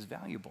you see as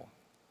valuable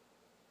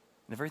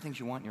and the very things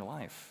you want in your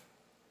life.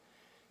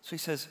 So he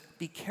says,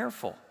 be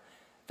careful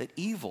that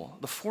evil,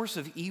 the force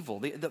of evil,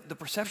 the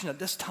perception that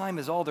this time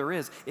is all there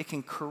is, it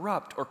can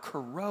corrupt or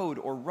corrode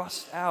or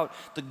rust out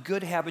the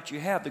good habits you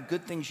have, the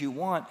good things you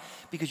want,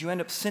 because you end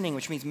up sinning,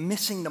 which means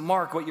missing the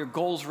mark, what your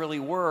goals really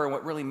were,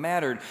 what really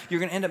mattered. You're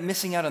going to end up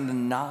missing out on the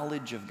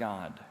knowledge of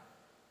God.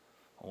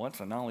 Well, what's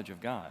the knowledge of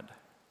God?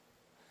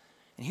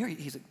 And here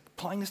he's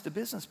applying this to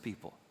business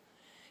people.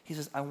 He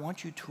says, I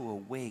want you to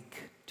awake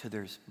to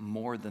there's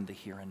more than the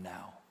here and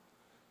now.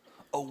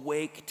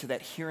 Awake to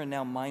that here and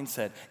now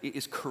mindset. It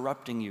is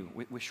corrupting you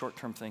with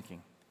short-term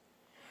thinking.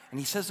 And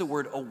he says the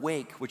word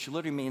awake, which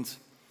literally means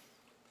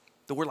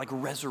the word like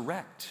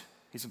resurrect.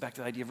 He's back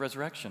to the idea of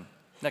resurrection.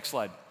 Next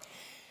slide.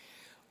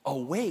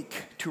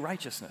 Awake to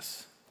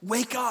righteousness.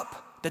 Wake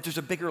up that there's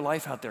a bigger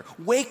life out there.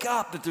 Wake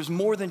up that there's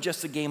more than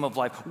just a game of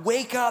life.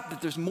 Wake up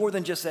that there's more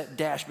than just that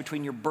dash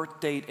between your birth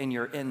date and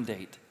your end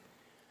date.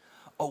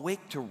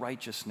 Awake to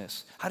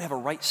righteousness. How to have a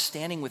right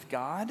standing with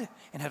God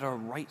and how to have a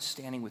right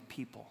standing with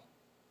people.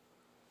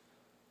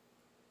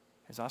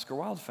 As Oscar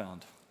Wilde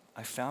found,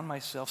 I found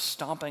myself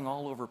stomping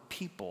all over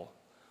people.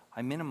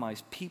 I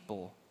minimized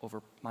people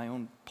over my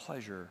own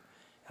pleasure,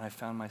 and I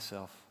found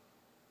myself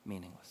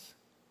meaningless.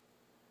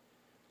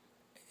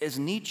 as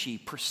Nietzsche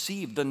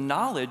perceived, the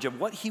knowledge of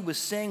what he was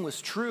saying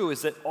was true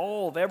is that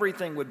all of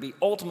everything would be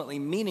ultimately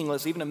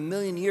meaningless. Even a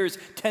million years,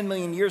 10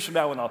 million years from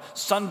now, when the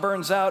sun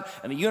burns out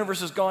and the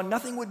universe is gone,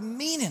 nothing would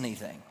mean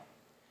anything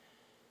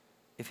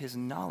if his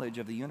knowledge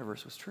of the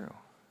universe was true.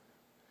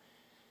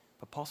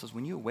 But Paul says,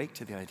 when you awake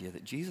to the idea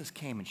that Jesus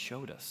came and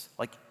showed us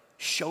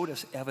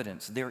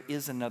evidence there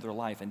is another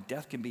life and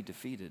death can be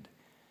defeated,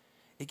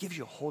 it gives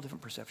you a whole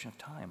different perception of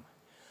time.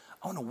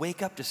 I want to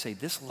wake up to say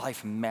this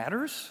life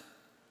matters,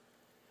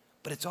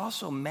 but it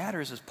also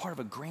matters as part of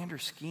a grander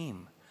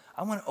scheme.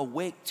 I want to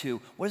awake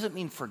to what does it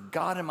mean for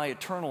God in my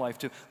eternal life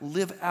to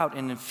live out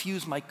and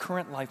infuse my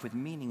current life with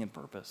meaning and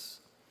purpose.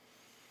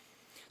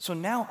 So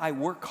now I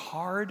work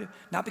hard,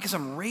 not because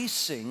I'm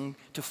racing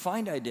to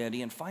find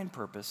identity and find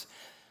purpose,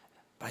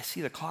 but I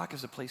see the clock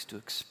as a place to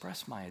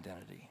express my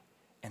identity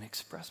and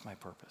express my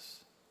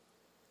purpose.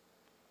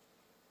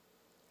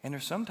 And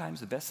there's sometimes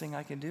the best thing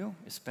I can do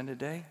is spend a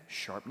day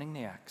sharpening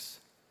the axe.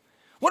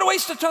 What a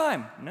waste of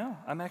time! No,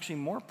 I'm actually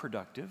more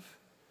productive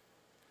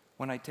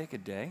when I take a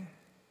day,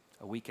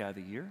 a week out of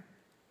the year,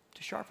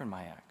 to sharpen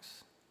my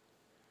axe.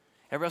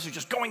 Everybody else is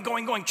just going,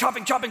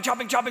 chopping,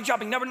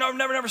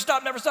 never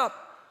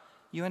stop.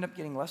 You end up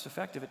getting less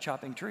effective at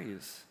chopping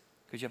trees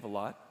because you have a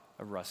lot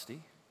of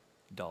rusty,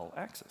 dull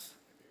axes.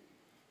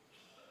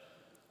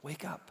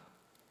 Wake up.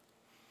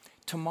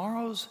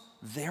 Tomorrow's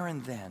there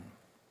and then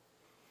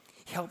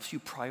helps you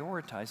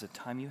prioritize the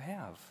time you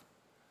have.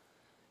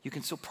 You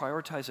can still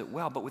prioritize it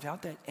well, but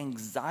without that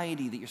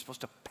anxiety that you're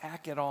supposed to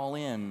pack it all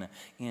in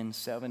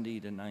 70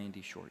 to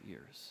 90 short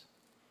years.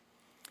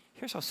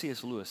 Here's how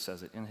C.S. Lewis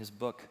says it in his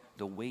book,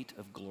 The Weight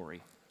of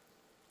Glory.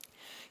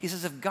 He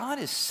says, if God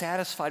is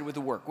satisfied with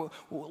the work,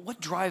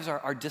 what drives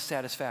our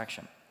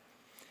dissatisfaction?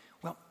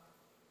 Well,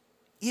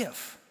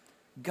 if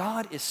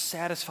God is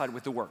satisfied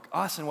with the work,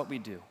 us and what we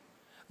do,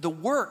 the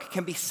work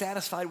can be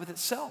satisfied with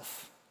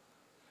itself.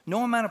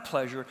 No amount of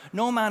pleasure,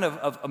 no amount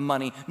of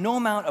money, no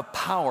amount of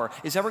power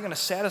is ever going to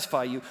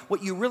satisfy you.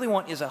 What you really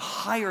want is a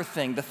higher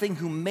thing, the thing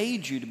who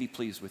made you to be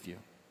pleased with you.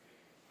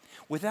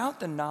 Without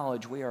the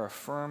knowledge we are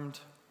affirmed,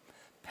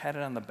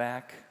 patted on the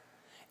back,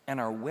 and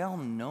are well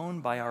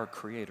known by our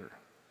Creator,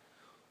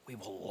 we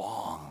will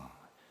long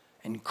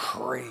and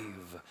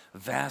crave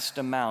vast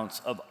amounts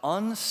of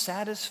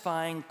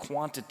unsatisfying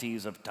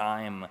quantities of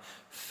time,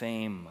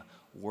 fame,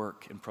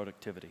 work, and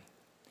productivity.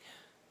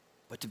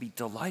 But to be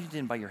delighted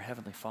in by your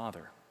Heavenly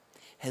Father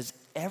has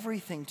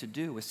everything to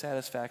do with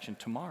satisfaction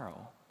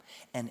tomorrow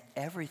and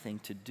everything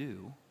to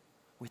do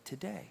with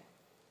today.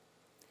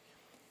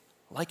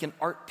 Like an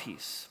art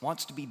piece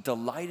wants to be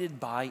delighted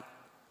by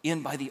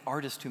the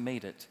artist who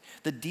made it.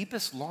 The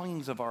deepest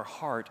longings of our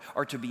heart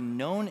are to be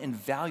known and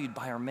valued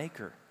by our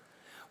Maker.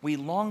 We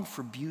long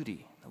for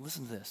beauty. Now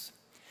listen to this.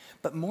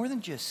 But more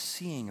than just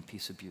seeing a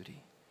piece of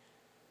beauty,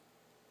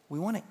 we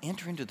want to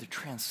enter into the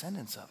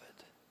transcendence of it.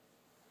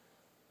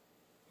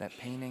 That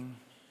painting,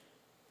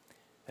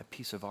 that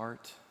piece of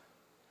art,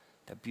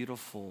 that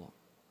beautiful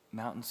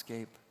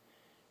mountainscape,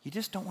 you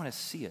just don't want to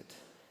see it.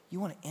 You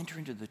want to enter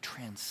into the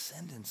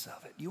transcendence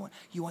of it.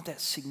 You want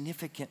that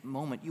significant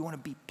moment. You want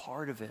to be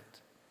part of it.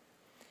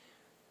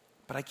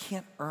 But I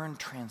can't earn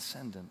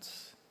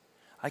transcendence.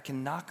 I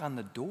can knock on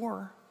the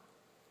door,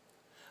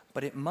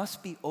 but it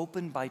must be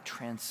opened by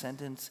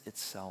transcendence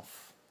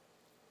itself.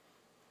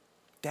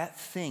 That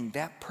thing,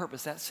 that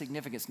purpose, that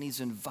significance needs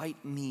to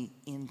invite me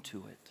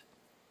into it.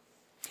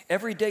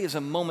 Every day is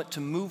a moment to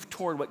move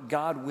toward what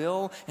God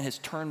will and has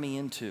turned me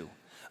into.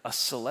 A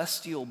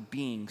celestial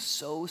being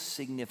so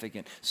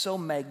significant, so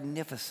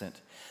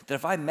magnificent, that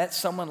if I met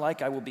someone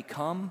like I will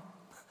become,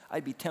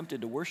 I'd be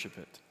tempted to worship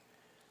it.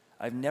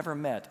 I've never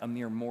met a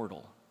mere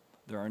mortal.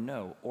 There are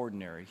no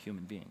ordinary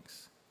human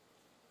beings.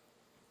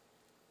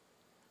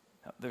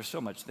 Now, there's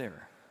so much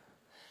there.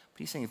 But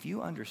he's saying if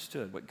you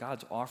understood what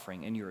God's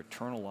offering in your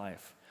eternal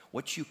life,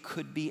 what you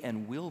could be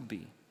and will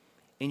be,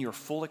 in your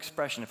full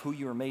expression of who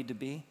you are made to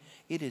be,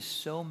 it is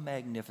so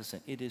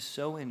magnificent. It is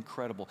so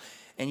incredible.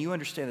 And you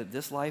understand that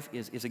this life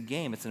is a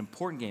game. It's an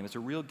important game. It's a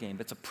real game.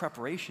 It's a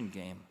preparation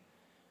game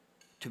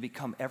to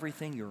become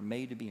everything you're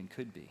made to be and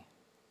could be.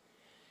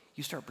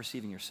 You start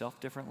perceiving yourself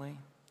differently,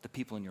 the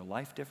people in your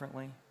life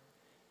differently.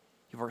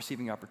 You start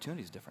receiving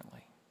opportunities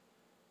differently.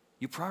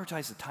 You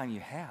prioritize the time you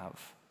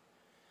have,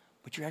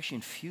 but you're actually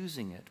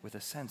infusing it with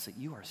a sense that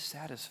you are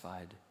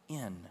satisfied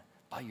in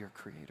by your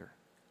Creator.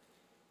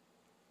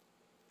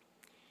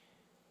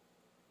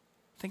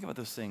 Think about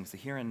those things, the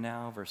here and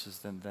now versus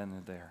the then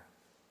and there.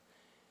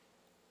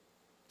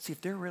 See,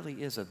 if there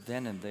really is a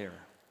then and there,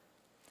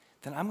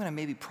 then I'm going to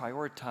maybe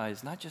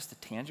prioritize not just the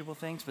tangible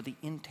things, but the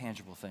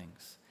intangible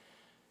things,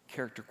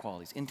 character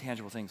qualities,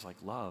 intangible things like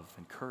love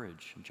and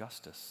courage and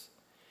justice.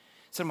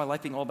 Instead of my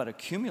life being all about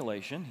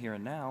accumulation here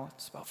and now,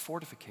 it's about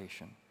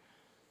fortification,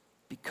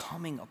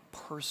 becoming a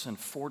person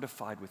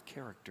fortified with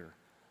character.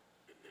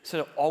 Instead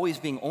of always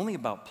being only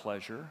about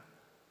pleasure,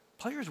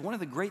 pleasure is one of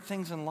the great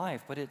things in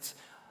life, but it's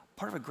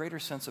part of a greater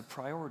sense of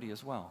priority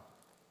as well.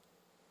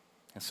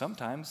 And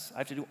sometimes I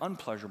have to do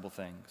unpleasurable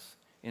things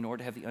in order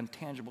to have the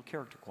intangible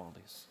character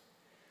qualities.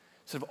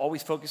 Instead of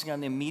always focusing on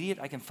the immediate,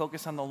 I can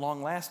focus on the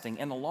long-lasting,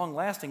 and the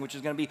long-lasting, which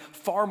is going to be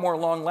far more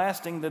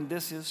long-lasting than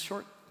this is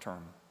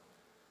short-term.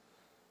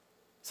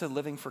 Instead of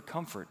living for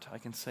comfort, I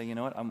can say, you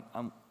know what,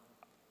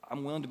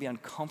 I'm willing to be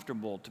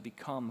uncomfortable to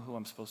become who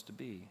I'm supposed to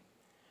be.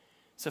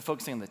 Instead of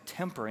focusing on the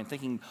temporary and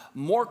thinking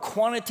more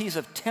quantities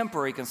of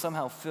temporary can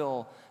somehow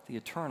fill the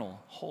eternal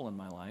hole in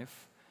my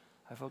life,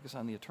 I focus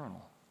on the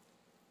eternal.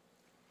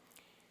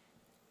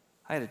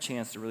 I had a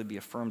chance to really be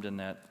affirmed in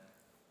that.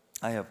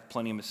 I have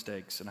plenty of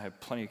mistakes, and I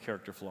have plenty of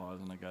character flaws,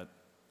 and I got,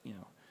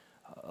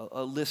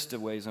 a list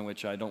of ways in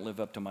which I don't live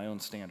up to my own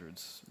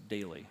standards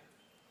daily.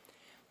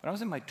 When I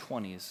was in my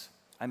 20s,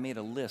 I made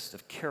a list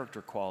of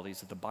character qualities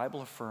that the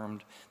Bible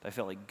affirmed, that I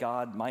felt like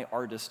God, my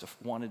artist,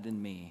 wanted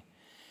in me.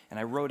 And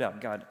I wrote out,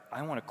 God,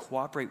 I want to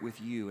cooperate with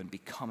you in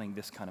becoming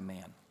this kind of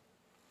man.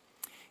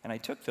 And I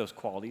took those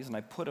qualities and I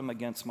put them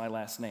against my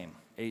last name,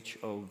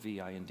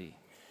 Hovind.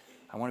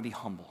 I want to be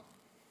humble,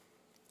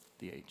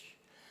 the H.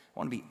 I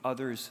want to be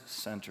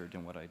others-centered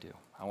in what I do.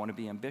 I want to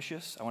be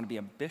ambitious. I want to be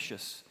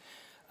ambitious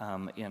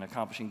in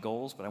accomplishing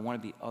goals, but I want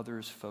to be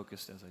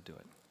others-focused as I do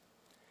it.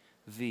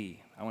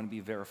 V, I want to be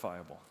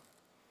verifiable.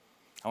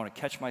 I want to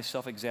catch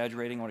myself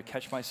exaggerating. I want to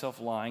catch myself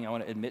lying. I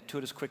want to admit to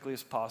it as quickly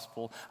as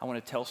possible. I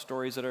want to tell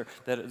stories that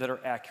are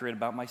accurate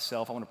about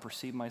myself. I want to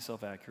perceive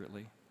myself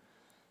accurately.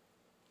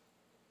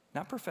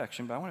 Not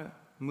perfection, but I want to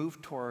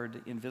move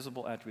toward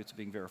invisible attributes of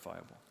being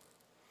verifiable.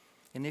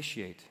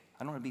 Initiate.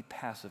 I don't want to be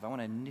passive. I want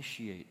to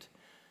initiate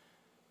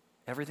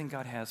everything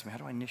God has for me. How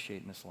do I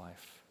initiate in this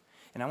life?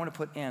 And I want to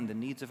put in the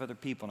needs of other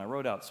people. And I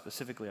wrote out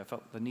specifically, I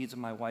felt the needs of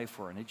my wife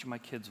were and each of my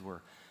kids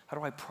were. How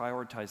do I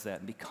prioritize that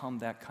and become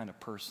that kind of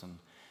person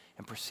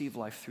and perceive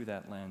life through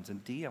that lens?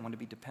 And D, I want to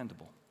be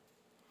dependable.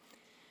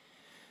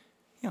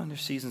 And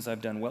there's seasons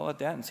I've done well at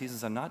that and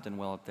seasons I've not done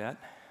well at that.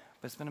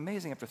 But it's been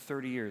amazing after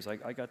 30 years.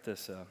 I got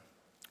this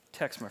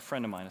text from a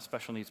friend of mine, a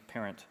special needs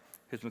parent,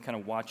 who's been kind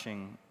of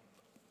watching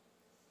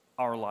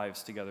our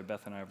lives together,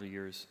 Beth and I, over the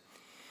years.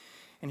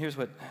 And here's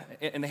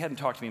and they hadn't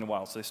talked to me in a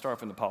while, so they start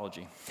off with an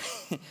apology.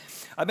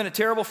 I've been a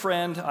terrible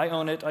friend. I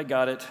own it. I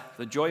got it.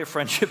 The joy of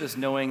friendship is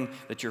knowing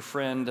that your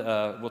friend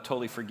will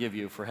totally forgive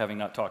you for having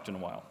not talked in a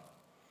while.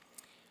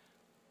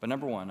 But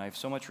number one, I have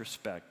so much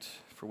respect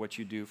for what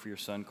you do for your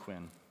son,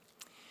 Quinn.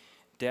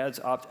 Dads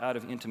opt out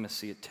of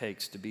intimacy it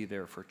takes to be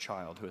there for a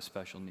child who has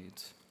special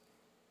needs,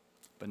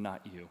 but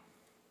not you.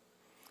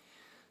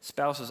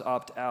 Spouses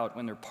opt out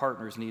when their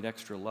partners need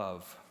extra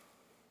love,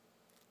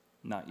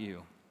 not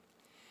you.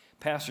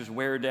 Pastors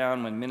wear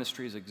down when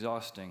ministry is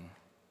exhausting,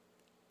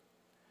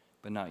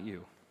 but not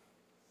you.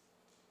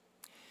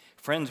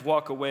 Friends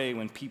walk away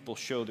when people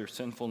show their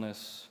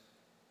sinfulness,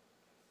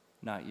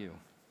 not you.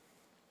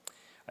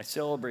 I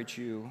celebrate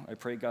you, I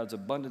pray God's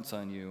abundance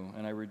on you,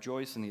 and I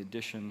rejoice in the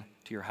addition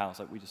to your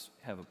house. We just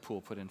have a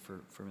pool put in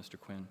for Mr.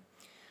 Quinn.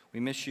 We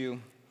miss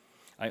you.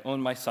 I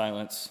own my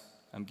silence.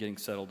 I'm getting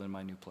settled in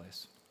my new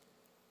place.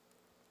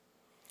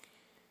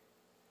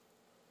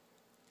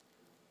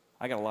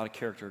 I got a lot of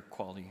character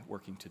quality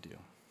working to do.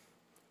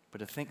 But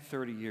to think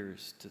 30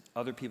 years,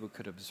 other people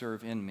could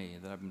observe in me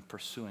that I've been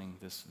pursuing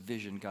this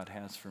vision God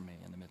has for me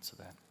in the midst of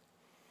that.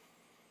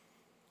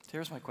 So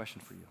here's my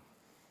question for you.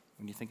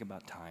 When you think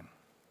about time,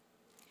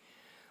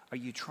 are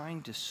you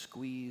trying to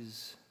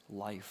squeeze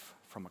life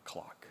from a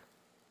clock?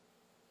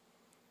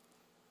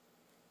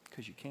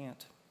 Because you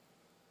can't.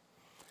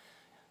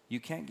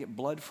 You can't get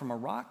blood from a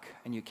rock,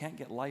 and you can't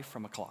get life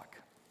from a clock.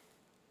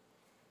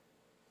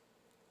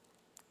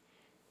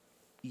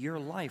 Your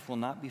life will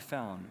not be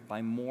found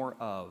by more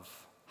of,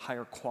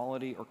 higher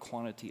quality or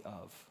quantity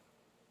of.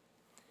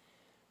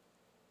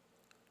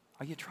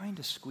 Are you trying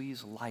to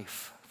squeeze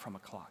life from a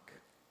clock?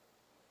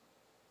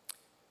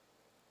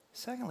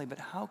 Secondly, but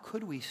how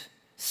could we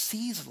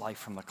seize life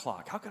from the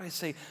clock? How could I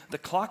say, the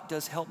clock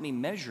does help me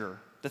measure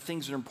the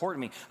things that are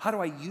important to me? How do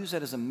I use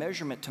that as a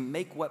measurement to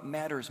make what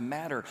matters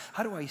matter?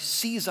 How do I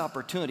seize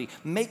opportunity,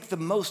 make the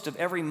most of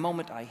every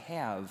moment I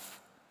have?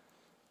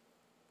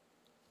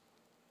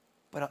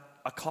 But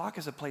a clock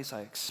is a place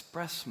I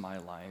express my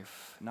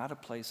life, not a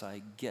place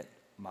I get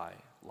my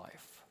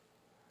life.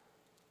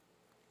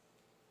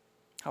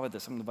 How about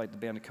this? I'm going to invite the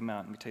band to come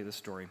out and let me tell you this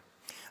story.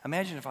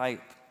 Imagine if I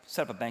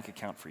set up a bank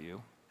account for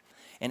you,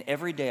 and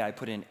every day I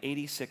put in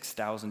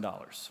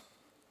 $86,000.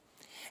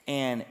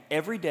 And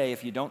every day,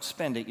 if you don't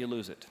spend it, you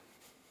lose it.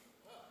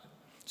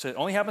 So it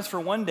only happens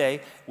for one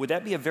day. Would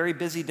that be a very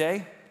busy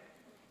day?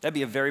 That'd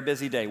be a very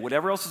busy day.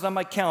 Whatever else is on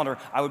my calendar,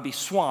 I would be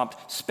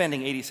swamped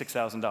spending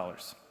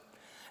 $86,000.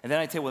 And then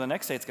I tell you, well, the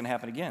next day it's going to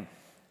happen again.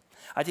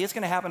 I tell you, it's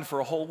going to happen for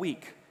a whole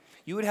week.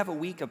 You would have a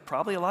week of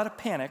probably a lot of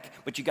panic,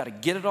 but you got to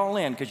get it all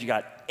in because you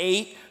got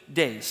 8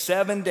 days,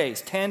 7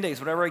 days, 10 days,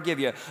 whatever I give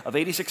you, of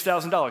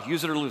 $86,000.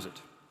 Use it or lose it.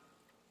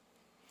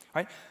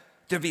 All right?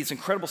 There'd be this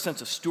incredible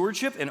sense of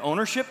stewardship and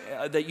ownership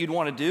that you'd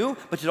want to do,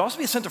 but there'd also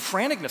be a sense of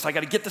franticness. I got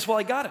to get this while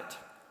I got it.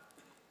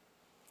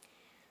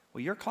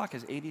 Well, your clock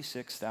has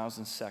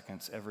 86,000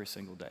 seconds every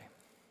single day.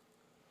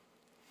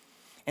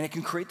 And it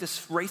can create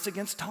this race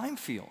against time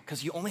feel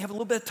because you only have a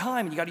little bit of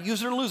time and you got to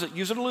use it or lose it,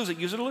 use it or lose it,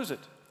 use it or lose it.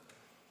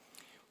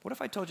 What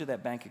if I told you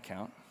that bank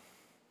account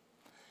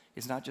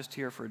is not just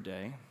here for a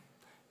day,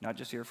 not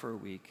just here for a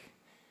week,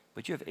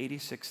 but you have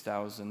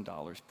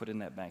 $86,000 put in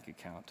that bank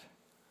account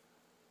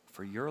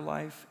for your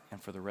life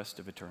and for the rest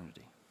of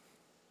eternity?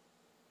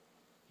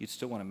 You'd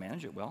still want to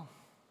manage it well.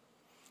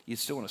 You'd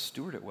still want to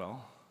steward it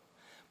well.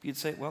 But you'd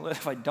say, well,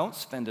 if I don't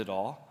spend it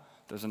all,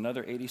 there's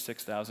another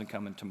 $86,000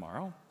 coming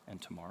tomorrow,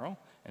 and tomorrow,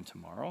 and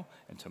tomorrow,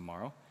 and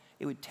tomorrow.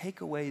 It would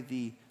take away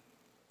the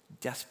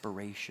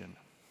desperation.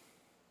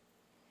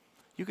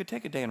 You could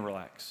take a day and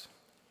relax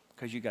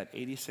because you got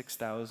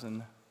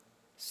 86,000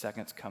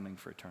 seconds coming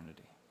for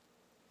eternity.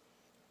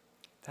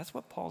 That's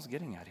what Paul's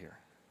getting at here.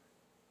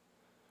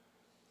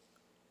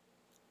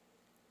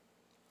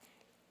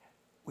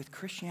 With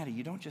Christianity,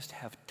 you don't just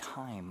have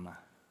time.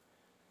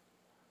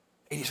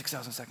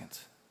 86,000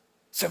 seconds,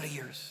 70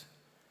 years.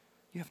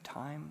 You have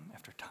time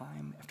after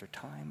time after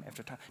time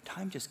after time.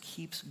 Time just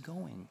keeps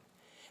going.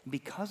 And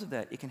because of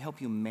that, it can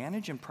help you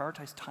manage and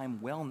prioritize time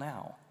well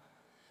now.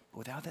 But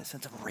without that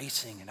sense of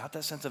racing, without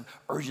that sense of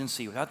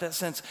urgency, without that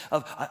sense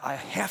of I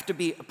have to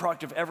be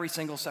productive every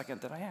single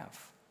second that I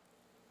have.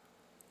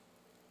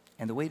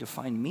 And the way to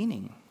find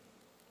meaning,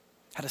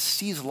 how to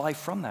seize life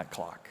from that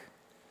clock,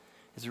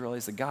 is to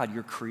realize that God,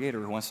 your creator,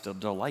 who wants to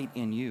delight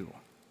in you,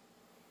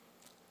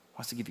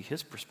 wants to give you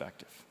his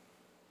perspective.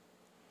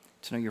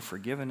 To know you're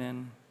forgiven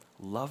in,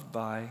 loved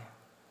by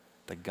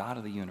the God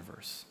of the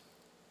universe.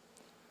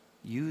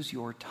 Use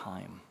your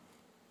time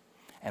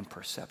and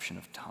perception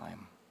of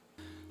time.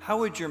 How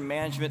would your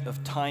management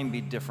of time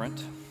be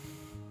different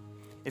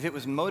if it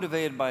was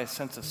motivated by a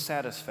sense of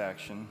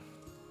satisfaction,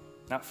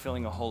 not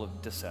filling a hole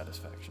of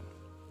dissatisfaction?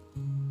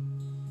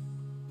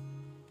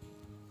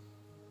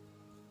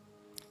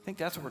 I think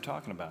that's what we're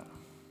talking about.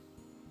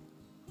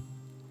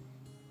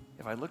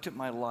 If I looked at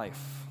my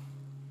life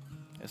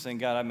and saying,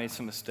 God, I made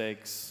some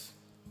mistakes.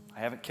 I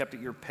haven't kept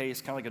at your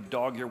pace, kind of like a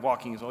dog you're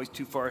walking is always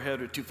too far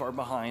ahead or too far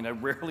behind. I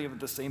rarely am at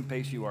the same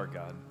pace you are,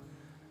 God.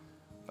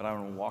 But I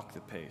want to walk the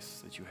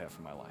pace that you have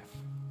for my life.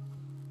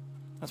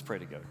 Let's pray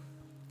together.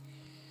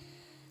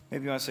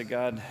 Maybe you want to say,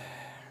 God,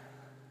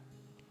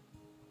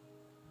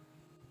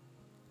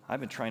 I've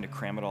been trying to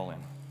cram it all in.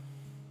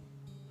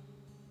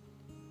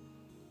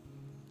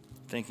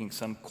 Thinking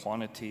some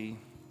quantity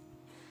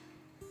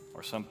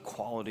or some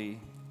quality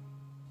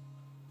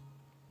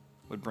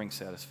would bring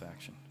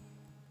satisfaction.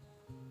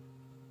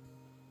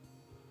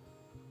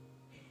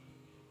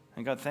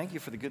 And God, thank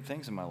you for the good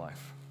things in my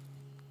life.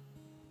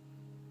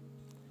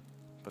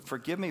 But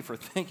forgive me for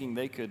thinking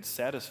they could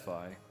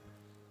satisfy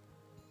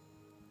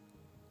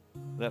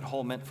that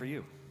hole meant for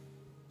you.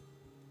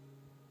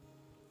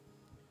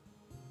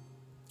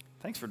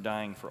 Thanks for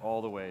dying for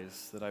all the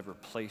ways that I've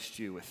replaced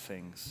you with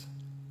things.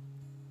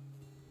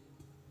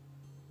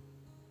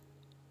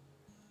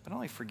 But not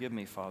only forgive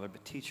me, Father,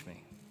 but teach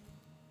me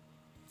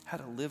how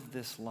to live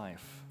this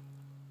life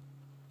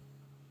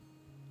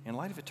in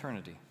light of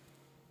eternity.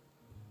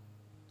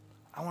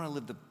 I want to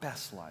live the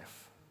best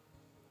life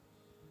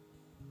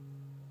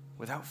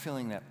without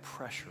feeling that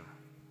pressure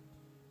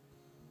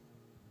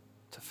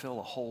to fill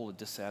a hole of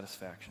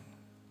dissatisfaction.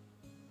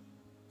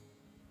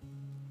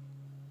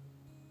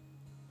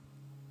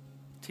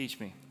 Teach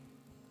me,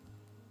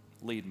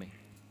 lead me,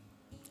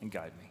 and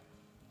guide me.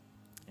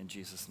 In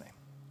Jesus' name,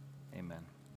 amen.